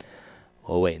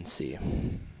we'll wait and see.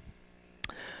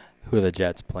 Who are the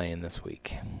Jets playing this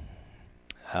week?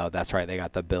 Oh, that's right. They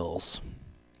got the Bills.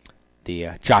 the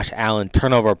Josh Allen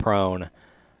turnover-prone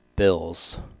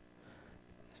Bills.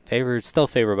 Still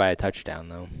favored by a touchdown,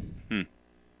 though,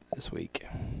 this week.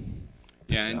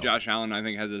 Yeah, and Josh Allen, I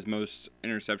think, has his most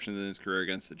interceptions in his career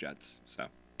against the Jets. So.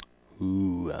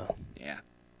 Ooh. Yeah.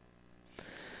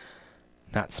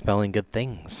 Not spelling good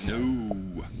things.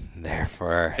 No.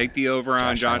 Therefore, take the over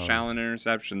on Josh Allen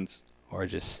interceptions. Or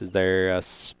just, is there a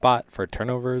spot for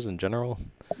turnovers in general?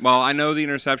 Well, I know the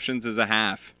interceptions is a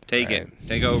half. Take it.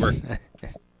 Take over.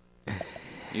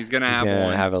 He's going to have one. He's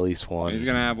going to have at least one. He's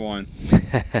going to have one.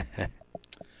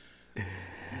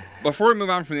 Before we move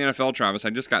on from the NFL, Travis, I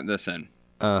just got this in.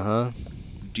 Uh-huh.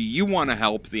 Do you want to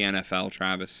help the NFL,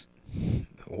 Travis?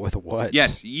 With what?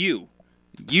 Yes, you.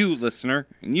 You, listener,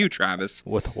 and you, Travis.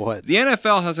 With what? The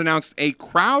NFL has announced a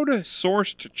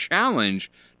crowd-sourced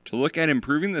challenge to look at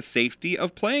improving the safety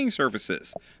of playing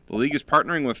surfaces. The league is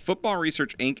partnering with Football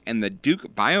Research Inc. and the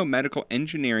Duke Biomedical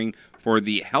Engineering for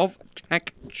the Health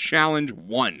Tech Challenge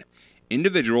 1.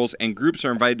 Individuals and groups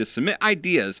are invited to submit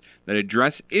ideas that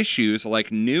address issues like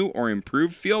new or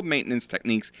improved field maintenance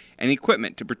techniques and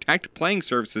equipment to protect playing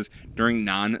surfaces during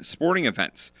non-sporting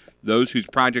events. Those whose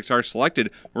projects are selected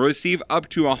will receive up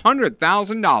to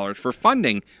 $100,000 for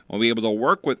funding and will be able to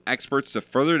work with experts to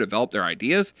further develop their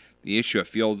ideas. The issue of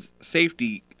field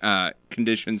safety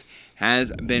conditions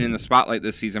has been in the spotlight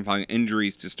this season following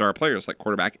injuries to star players like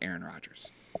quarterback Aaron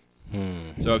Rodgers.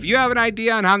 So if you have an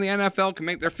idea on how the NFL can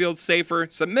make their fields safer,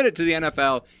 submit it to the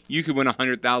NFL. You could win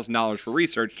 $100,000 for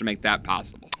research to make that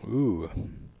possible. Ooh.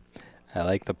 I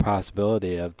like the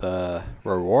possibility of the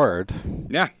reward.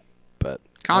 Yeah. But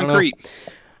concrete.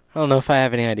 I don't know if I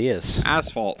have any ideas.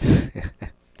 Asphalt.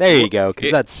 There you go,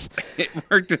 because it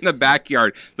worked in the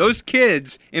backyard. Those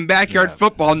kids in backyard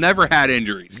football never had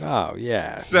injuries. Oh,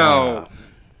 yeah. So,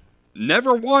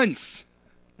 never once.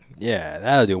 Yeah,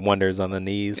 that'll do wonders on the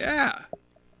knees. Yeah.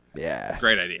 Yeah.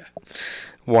 Great idea.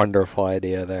 Wonderful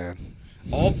idea there.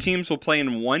 All teams will play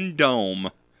in one dome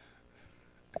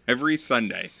every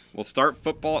Sunday. We'll start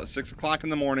football at 6 o'clock in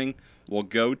the morning. We'll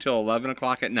go till 11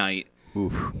 o'clock at night.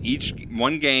 Oof. Each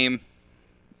one game,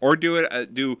 or do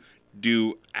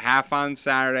half on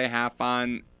Saturday, half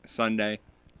on Sunday.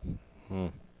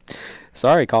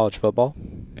 Sorry, college football.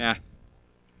 Yeah.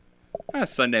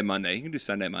 Sunday, Monday. You can do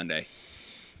Sunday, Monday.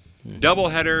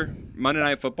 Doubleheader, Monday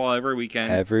Night Football every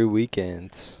weekend. Every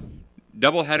weekend.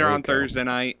 Doubleheader on Thursday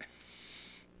night.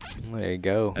 There you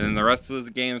go. And then the rest of the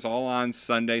games all on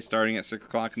Sunday starting at 6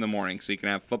 o'clock in the morning. So you can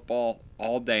have football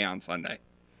all day on Sunday.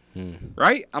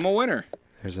 Right? I'm a winner.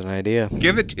 There's an idea.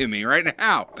 Give it to me right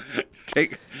now.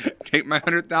 Take my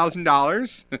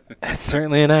 $100,000. That's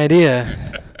certainly an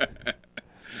idea.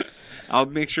 I'll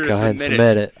make sure to Go ahead and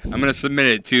submit it. I'm going to submit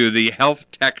it to the Health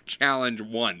Tech Challenge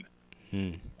 1.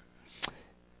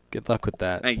 Good luck with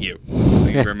that. Thank you.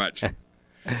 Thank you very much. Let's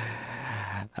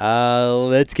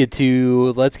get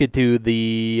to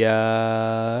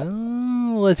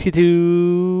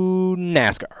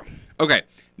NASCAR. Okay,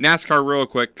 NASCAR real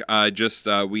quick.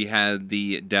 We had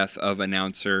the death of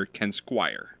announcer Ken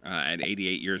Squire at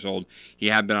 88 years old. He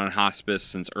had been on hospice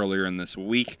since earlier in this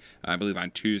week. I believe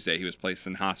on Tuesday he was placed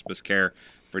in hospice care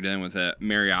for dealing with a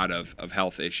myriad of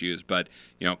health issues. But,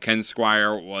 Ken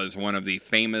Squire was one of the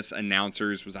famous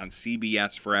announcers, was on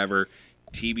CBS forever,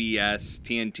 TBS,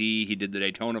 TNT. He did the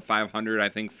Daytona 500, I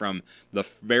think, from the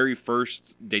very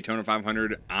first Daytona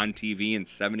 500 on TV in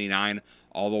 79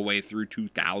 all the way through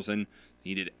 2000.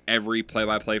 He did every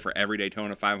play-by-play for every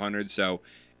Daytona 500. So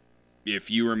if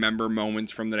you remember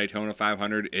moments from the Daytona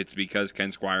 500, it's because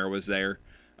Ken Squire was there.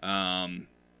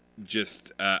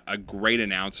 Just a great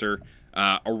announcer.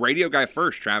 A radio guy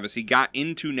first, Travis. He got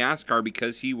into NASCAR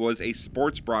because he was a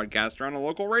sports broadcaster on a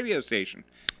local radio station.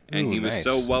 And he was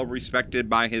so well respected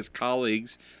by his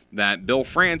colleagues that Bill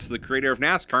France, the creator of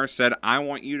NASCAR, said, I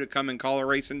want you to come and call a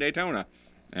race in Daytona.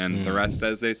 And the rest,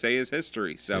 as they say, is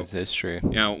history. So, it's history.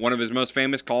 One of his most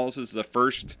famous calls is the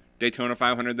first Daytona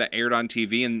 500 that aired on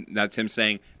TV, and that's him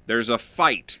saying, there's a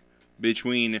fight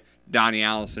between Donnie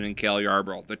Allison and Cale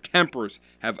Yarborough. The tempers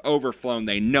have overflown.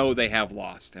 They know they have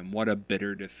lost. And what a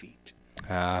bitter defeat.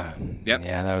 Yep.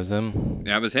 Yeah, that was him.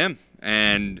 That was him.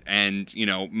 And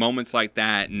moments like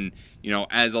that. And,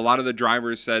 as a lot of the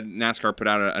drivers said, NASCAR put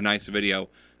out a nice video.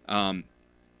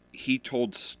 He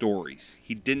told stories.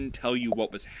 He didn't tell you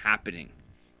what was happening.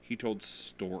 He told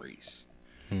stories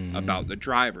about the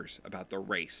drivers, about the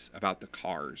race, about the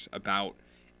cars, about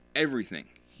everything.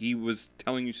 He was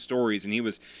telling you stories, and he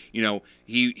was,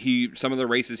 he some of the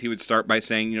races he would start by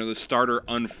saying, the starter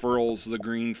unfurls the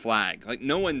green flag. Like,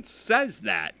 no one says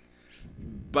that,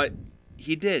 but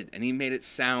he did, and he made it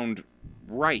sound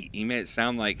right. He made it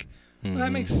sound like, well,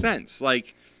 that makes sense.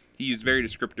 Like, he used very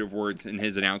descriptive words in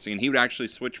his announcing, and he would actually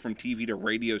switch from TV to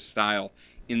radio style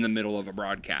in the middle of a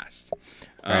broadcast.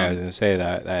 I was going to say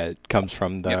that comes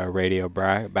from the radio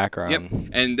background. Yep.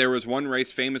 And there was one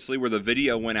race famously where the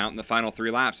video went out in the final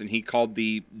 3 laps, and he called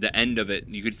the end of it.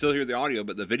 You could still hear the audio,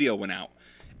 but the video went out.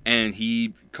 And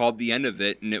he called the end of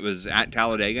it, and it was at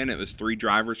Talladega, and it was 3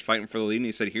 drivers fighting for the lead. And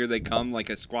he said, "Here they come, like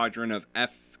a squadron of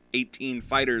F-18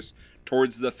 fighters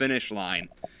towards the finish line."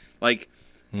 Like,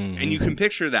 and you can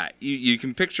picture that. You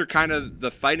can picture kind of the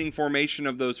fighting formation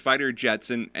of those fighter jets,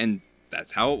 and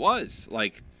that's how it was.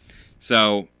 Like,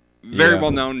 so very well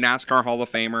known NASCAR Hall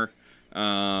of Famer.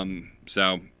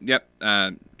 Sad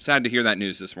to hear that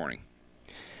news this morning.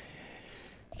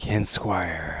 Ken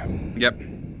Squire. Yep.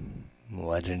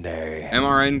 Legendary.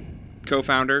 MRN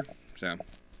co-founder. So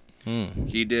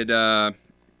he did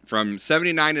from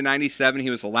 79 to 97. He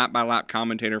was a lap-by-lap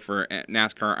commentator for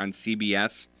NASCAR on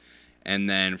CBS, and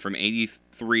then from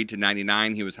 83 to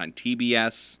 99, he was on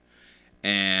TBS,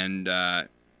 and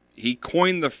he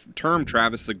coined the term,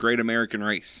 Travis, the Great American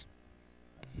Race.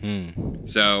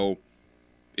 So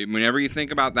whenever you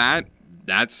think about that,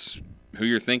 that's who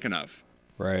you're thinking of.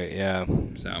 Right. Yeah.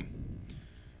 So.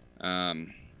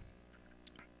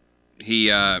 He,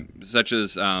 such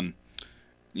as,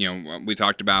 we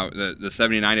talked about the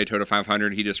 79 Daytona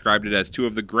 500, he described it as 2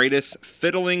 of the greatest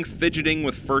fidgeting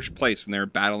with first place when they were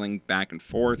battling back and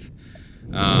forth.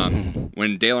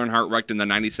 When Dale Earnhardt wrecked in the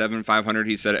 97 500,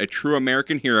 he said, "A true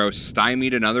American hero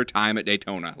stymied another time at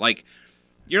Daytona." Like,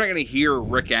 you're not going to hear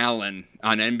Rick Allen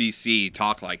on NBC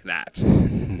talk like that.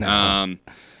 No.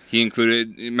 He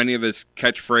included many of his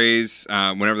catchphrase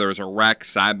whenever there was a wreck,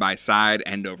 side by side,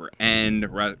 end over end.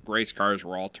 Race cars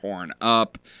were all torn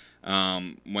up.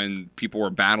 When people were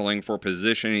battling for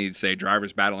position, he'd say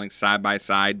drivers battling side by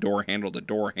side, door handle to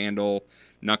door handle,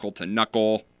 knuckle to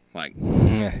knuckle. Like,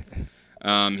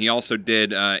 he also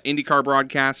did IndyCar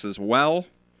broadcasts as well.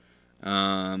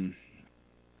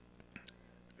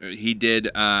 He did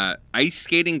ice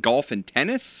skating, golf, and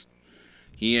tennis.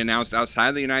 He announced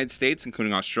outside the United States,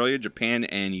 including Australia, Japan,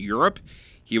 and Europe.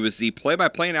 He was the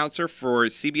play-by-play announcer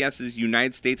for CBS's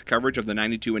United States coverage of the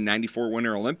 92 and 94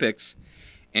 Winter Olympics.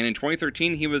 And in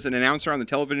 2013, he was an announcer on the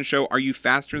television show Are You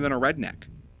Faster Than a Redneck?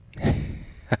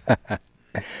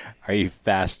 Are you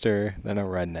faster than a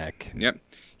redneck? Yep.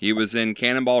 He was in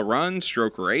Cannonball Run,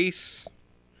 Stroker Ace.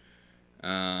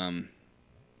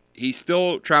 He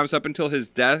still, Travis, up until his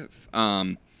death,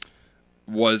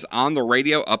 was on the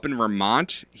radio up in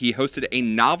Vermont. He hosted a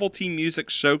novelty music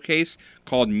showcase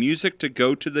called Music to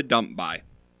Go to the Dump By.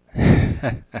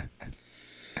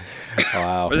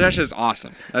 Wow. But that's just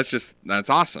awesome. That's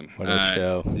awesome. What a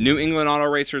show. New England Auto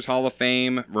Racers Hall of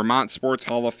Fame, Vermont Sports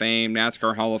Hall of Fame,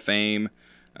 NASCAR Hall of Fame.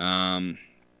 NASCAR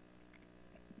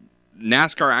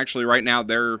actually right now,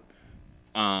 their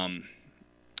Hall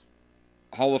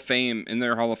of Fame, in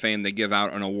their Hall of Fame, they give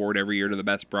out an award every year to the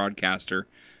best broadcaster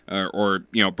or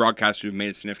broadcaster who made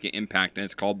a significant impact, and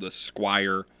it's called the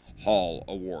Squire Hall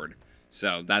Award.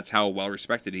 So that's how well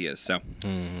respected he is. So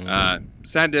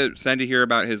sad to hear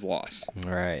about his loss.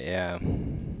 Right, yeah.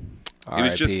 It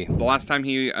was just the last time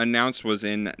he announced was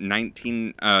in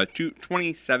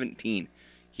 2017.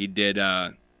 He did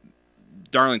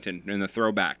Darlington in the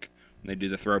throwback. They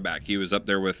did the throwback. He was up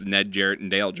there with Ned Jarrett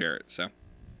and Dale Jarrett. So,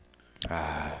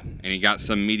 and he got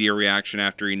some media reaction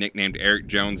after he nicknamed Eric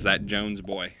Jones that Jones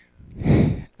boy.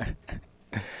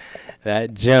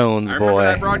 That Jones boy. I remember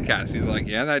that broadcast. He's like,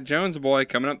 "Yeah, that Jones boy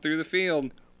coming up through the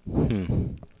field."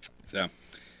 So,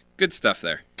 good stuff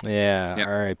there. Yeah, yep.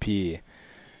 R.I.P.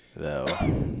 though.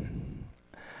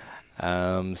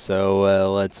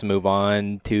 So let's move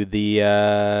on to the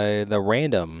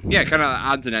random. Yeah, kind of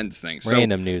odds and ends thing. So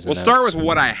random news. We'll start with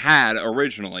what I had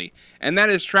originally, and that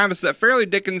is, Travis, that Fairleigh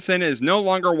Dickinson is no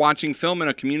longer watching film in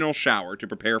a communal shower to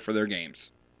prepare for their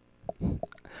games.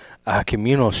 A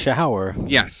communal shower?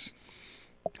 Yes.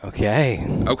 Okay.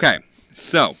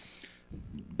 So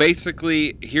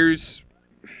basically,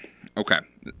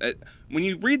 when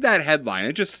you read that headline,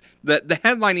 it just the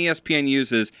headline ESPN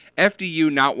uses,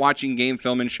 FDU not watching game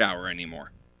film in shower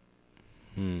anymore.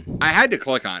 I had to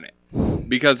click on it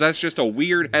because that's just a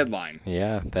weird headline.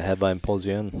 Yeah, the headline pulls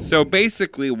you in. So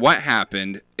basically what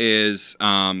happened is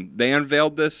they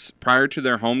unveiled this prior to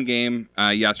their home game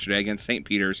yesterday against St.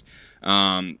 Peter's.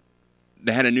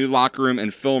 They had a new locker room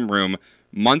and film room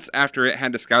months after it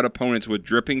had to scout opponents with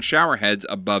dripping shower heads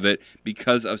above it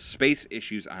because of space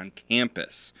issues on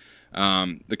campus.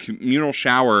 The communal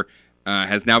shower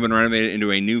has now been renovated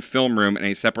into a new film room, and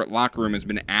a separate locker room has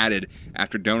been added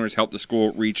after donors helped the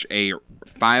school reach a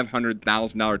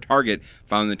 $500,000 target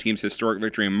following the team's historic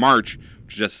victory in March,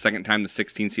 which is just the second time the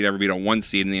 16 seed ever beat a 1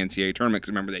 seed in the NCAA tournament, because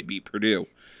remember, they beat Purdue.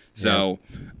 So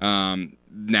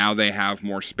now they have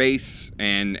more space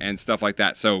and stuff like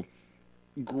that. So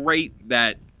great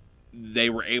that they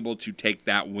were able to take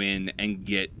that win and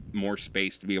get more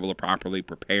space to be able to properly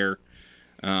prepare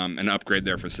and upgrade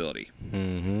their facility.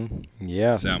 Mm-hmm.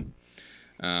 Yeah. So,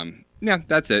 yeah,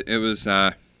 that's it. It was,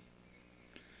 by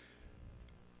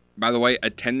the way,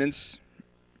 attendance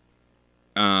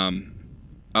up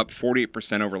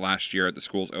 48% over last year at the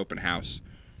school's open house.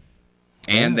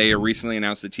 And they recently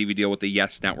announced a TV deal with the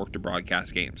Yes Network to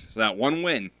broadcast games. So that one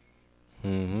win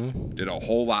did a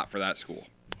whole lot for that school.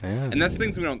 Yeah. And that's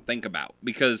things we don't think about,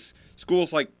 because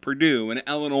schools like Purdue and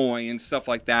Illinois and stuff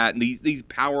like that, and these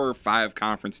Power 5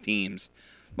 conference teams,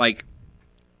 like,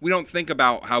 we don't think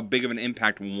about how big of an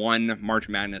impact one March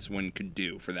Madness win could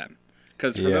do for them.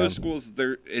 Because for those schools,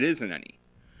 it isn't any.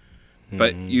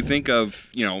 But you think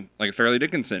of, like Fairleigh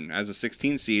Dickinson as a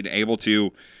 16 seed able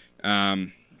to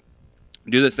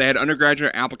do this. They had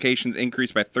undergraduate applications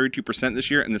increased by 32%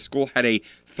 this year, and the school had a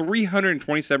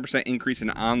 327% increase in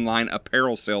online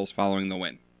apparel sales following the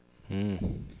win.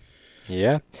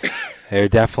 Yeah. They're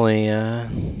definitely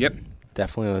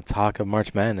definitely the talk of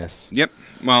March Madness. Yep.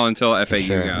 Well, until FAU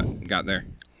sure. got there.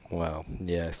 Well,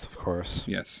 yes, of course.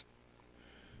 Yes.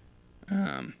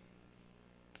 But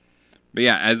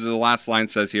yeah, as the last line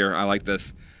says here, I like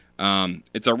this.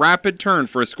 It's a rapid turn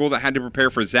for a school that had to prepare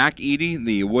for Zach Edey,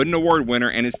 the Wooden Award winner,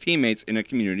 and his teammates in a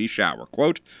community shower.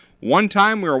 Quote, "One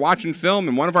time we were watching film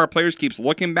and one of our players keeps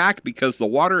looking back because the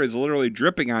water is literally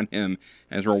dripping on him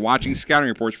as we're watching scouting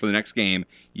reports for the next game.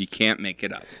 You can't make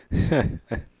it up."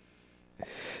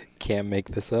 Can't make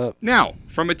this up. Now,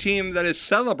 from a team that is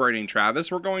celebrating,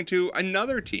 Travis, we're going to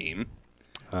another team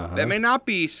that may not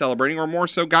be celebrating, or more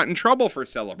so got in trouble for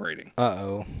celebrating.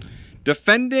 Uh-oh.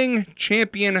 Defending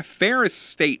champion Ferris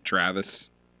State, Travis,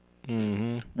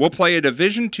 will play a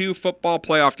Division II football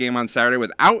playoff game on Saturday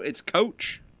without its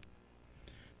coach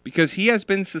because he has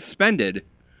been suspended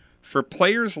for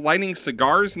players lighting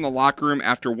cigars in the locker room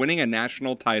after winning a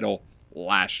national title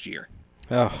last year.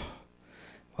 Oh,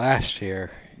 last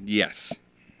year. Yes.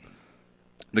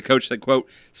 The coach said, quote,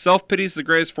 "Self-pity is the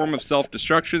greatest form of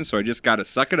self-destruction, so I just got to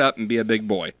suck it up and be a big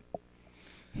boy."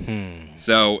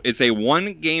 So it's a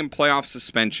one-game playoff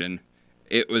suspension.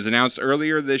 It was announced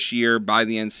earlier this year by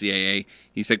the NCAA.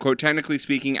 He said, quote, "Technically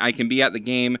speaking, I can be at the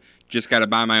game, just got to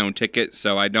buy my own ticket,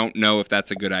 so I don't know if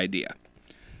that's a good idea."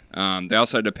 They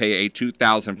also had to pay a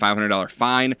 $2,500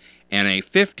 fine and a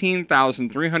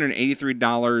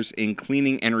 $15,383 in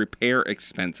cleaning and repair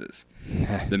expenses.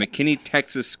 The McKinney,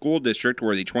 Texas School District,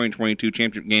 where the 2022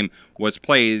 championship game was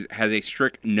played, has a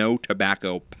strict no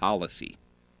tobacco policy.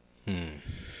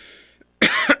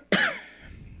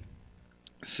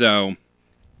 So,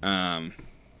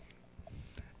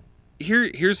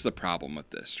 here's the problem with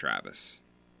this, Travis.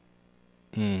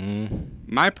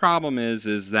 My problem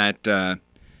is that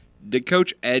did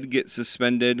Coach Ed get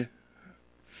suspended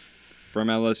from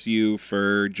LSU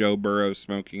for Joe Burrow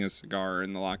smoking a cigar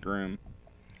in the locker room?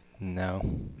 No.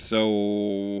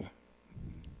 So,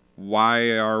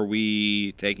 why are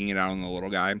we taking it out on the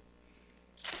little guy?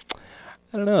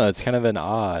 I don't know. It's kind of an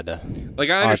odd.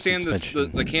 Like, I understand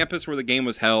the campus where the game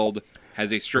was held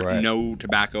has a strict no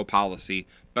tobacco policy,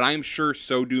 but I'm sure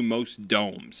so do most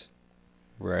domes.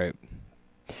 Right.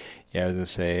 Yeah, I was going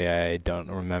to say, I don't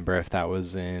remember if that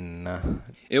was in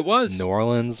it was New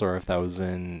Orleans or if that was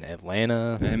in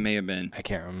Atlanta. It may have been. I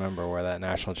can't remember where that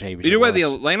national championship Either way, was. the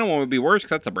Atlanta one would be worse because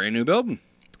that's a brand new building.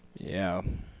 Yeah.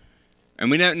 And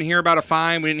we didn't hear about a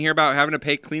fine. We didn't hear about having to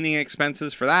pay cleaning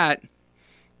expenses for that.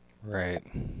 Right.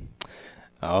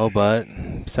 Oh, but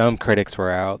some critics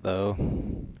were out, though.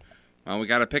 Well, we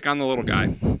got to pick on the little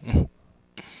guy.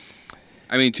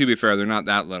 I mean, to be fair, they're not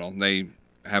that little. They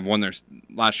have won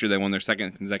last year. They won their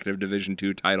second consecutive Division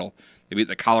II title. They beat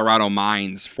the Colorado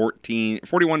Mines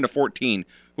 41-14,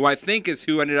 who I think is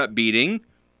who ended up beating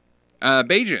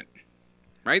Bajent,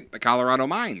 right? The Colorado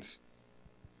Mines.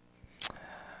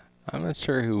 I'm not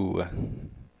sure who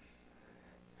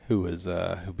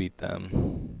beat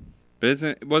them.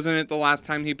 But wasn't it the last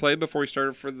time he played before he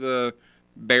started for the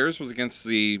Bears was against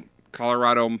the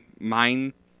Colorado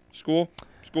Mine School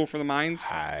for the Mines?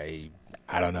 I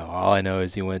don't know. All I know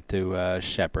is he went to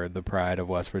Shepherd, the pride of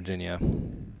West Virginia.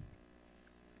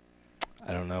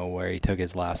 I don't know where he took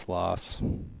his last loss.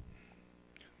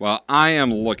 Well, I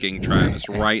am looking, Travis,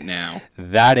 right now.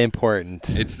 That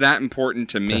important. It's that important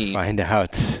to me. To find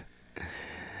out.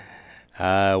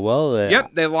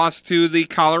 Yep, they lost to the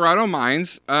Colorado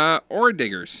Mines Ore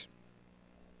Diggers.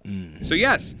 So,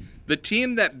 yes, the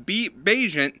team that beat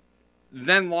Bajent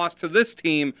then lost to this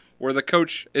team where the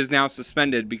coach is now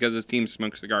suspended because his team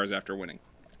smoked cigars after winning.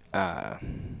 So,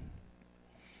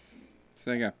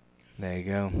 there you go. There you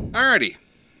go. Alrighty.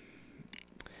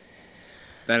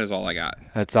 That is all I got.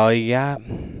 That's all you got?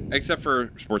 Except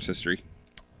for sports history.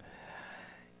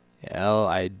 Well,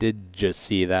 I did just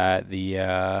see that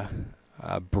the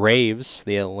Braves,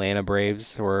 the Atlanta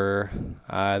Braves, they're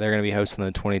going to be hosting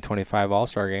the 2025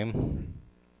 All-Star Game.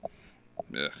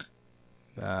 Ugh.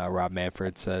 Rob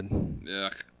Manfred said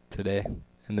Ugh. today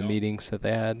in the meetings that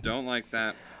they had. Don't like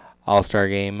that. All-Star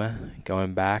Game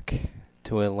going back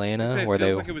to Atlanta. It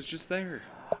feels like it was just there.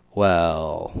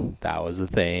 Well, that was the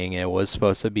thing. It was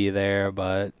supposed to be there,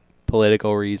 but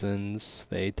political reasons,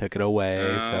 they took it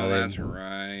away. So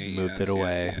they moved it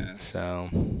away. Yes. So,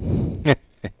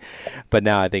 but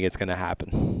now I think it's going to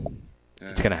happen.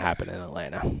 It's going to happen in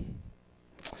Atlanta.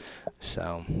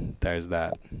 So there's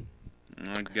that.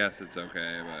 I guess it's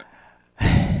okay,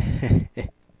 but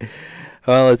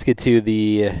well, let's get to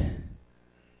the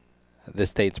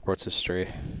state sports history.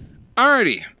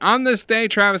 Alrighty. On this day,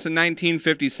 Travis, in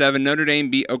 1957, Notre Dame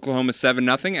beat Oklahoma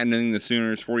 7-0, ending the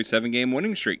Sooners' 47-game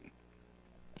winning streak.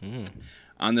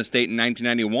 On this date in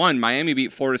 1991, Miami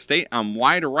beat Florida State on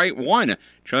wide right one,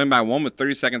 trailing by 1 with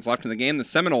 30 seconds left in the game. The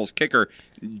Seminoles kicker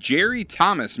Jerry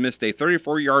Thomas missed a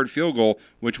 34-yard field goal,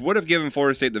 which would have given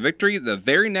Florida State the victory. The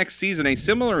very next season, a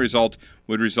similar result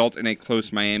would result in a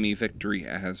close Miami victory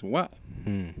as well.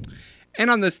 And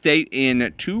on this date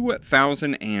in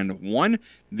 2001,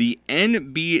 the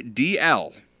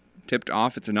NBDL tipped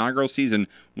off its inaugural season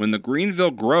when the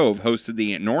Greenville Grove hosted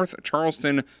the North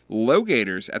Charleston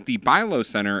Lowgators at the Bilo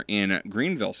Center in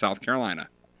Greenville, South Carolina.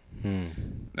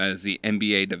 That is the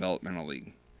NBA Developmental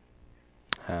League.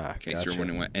 In case you're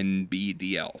wondering what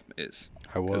NBDL is.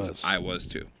 I was. I was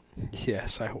too.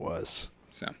 Yes, I was.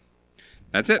 So,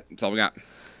 that's it. That's all we got.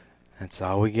 That's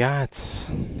all we got.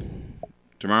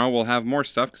 Tomorrow we'll have more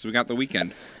stuff because we got the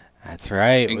weekend. That's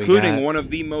right. Including one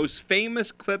of the most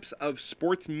famous clips of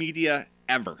sports media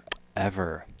ever.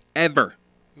 Ever.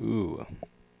 Ooh.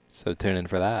 So tune in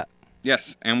for that.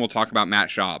 Yes, and we'll talk about Matt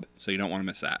Schaub, so you don't want to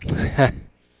miss that.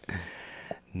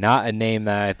 Not a name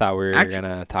that I thought we were going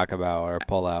to talk about or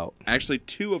pull out. Actually,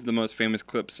 two of the most famous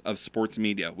clips of sports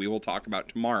media we will talk about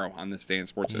tomorrow on this day in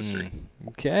sports history.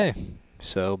 Okay.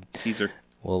 So teaser.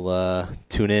 We'll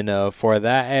tune in for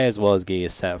that as well as get you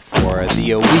set for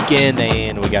the weekend.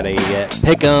 And we got to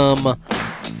pick 'em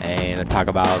and talk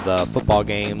about the football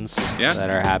games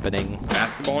that are happening.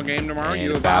 Basketball game tomorrow, and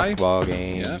U of I. Basketball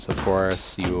games, of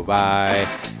course, U of I.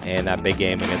 And that big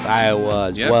game against Iowa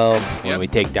as well. When we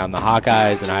take down the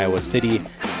Hawkeyes in Iowa City.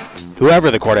 Whoever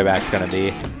the quarterback's going to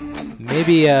be.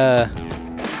 Maybe,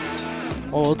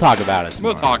 we'll talk about it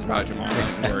tomorrow. We'll talk about it tomorrow,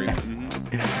 don't worry.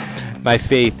 My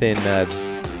faith in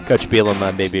Coach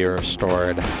Bielema may be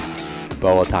restored,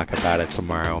 but we'll talk about it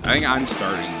tomorrow. I think I'm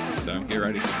starting, so get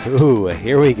ready. Ooh,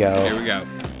 here we go. Here we go.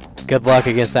 Good luck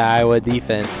against the Iowa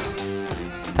defense.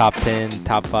 Top 10,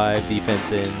 top 5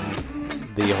 defense in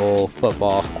the whole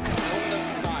football.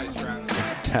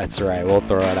 That's right. We'll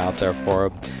throw it out there for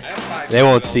them. They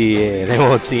won't see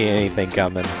anything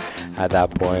coming at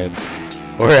that point.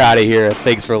 We're out of here.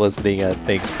 Thanks for listening.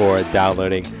 Thanks for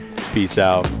downloading. Peace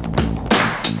out.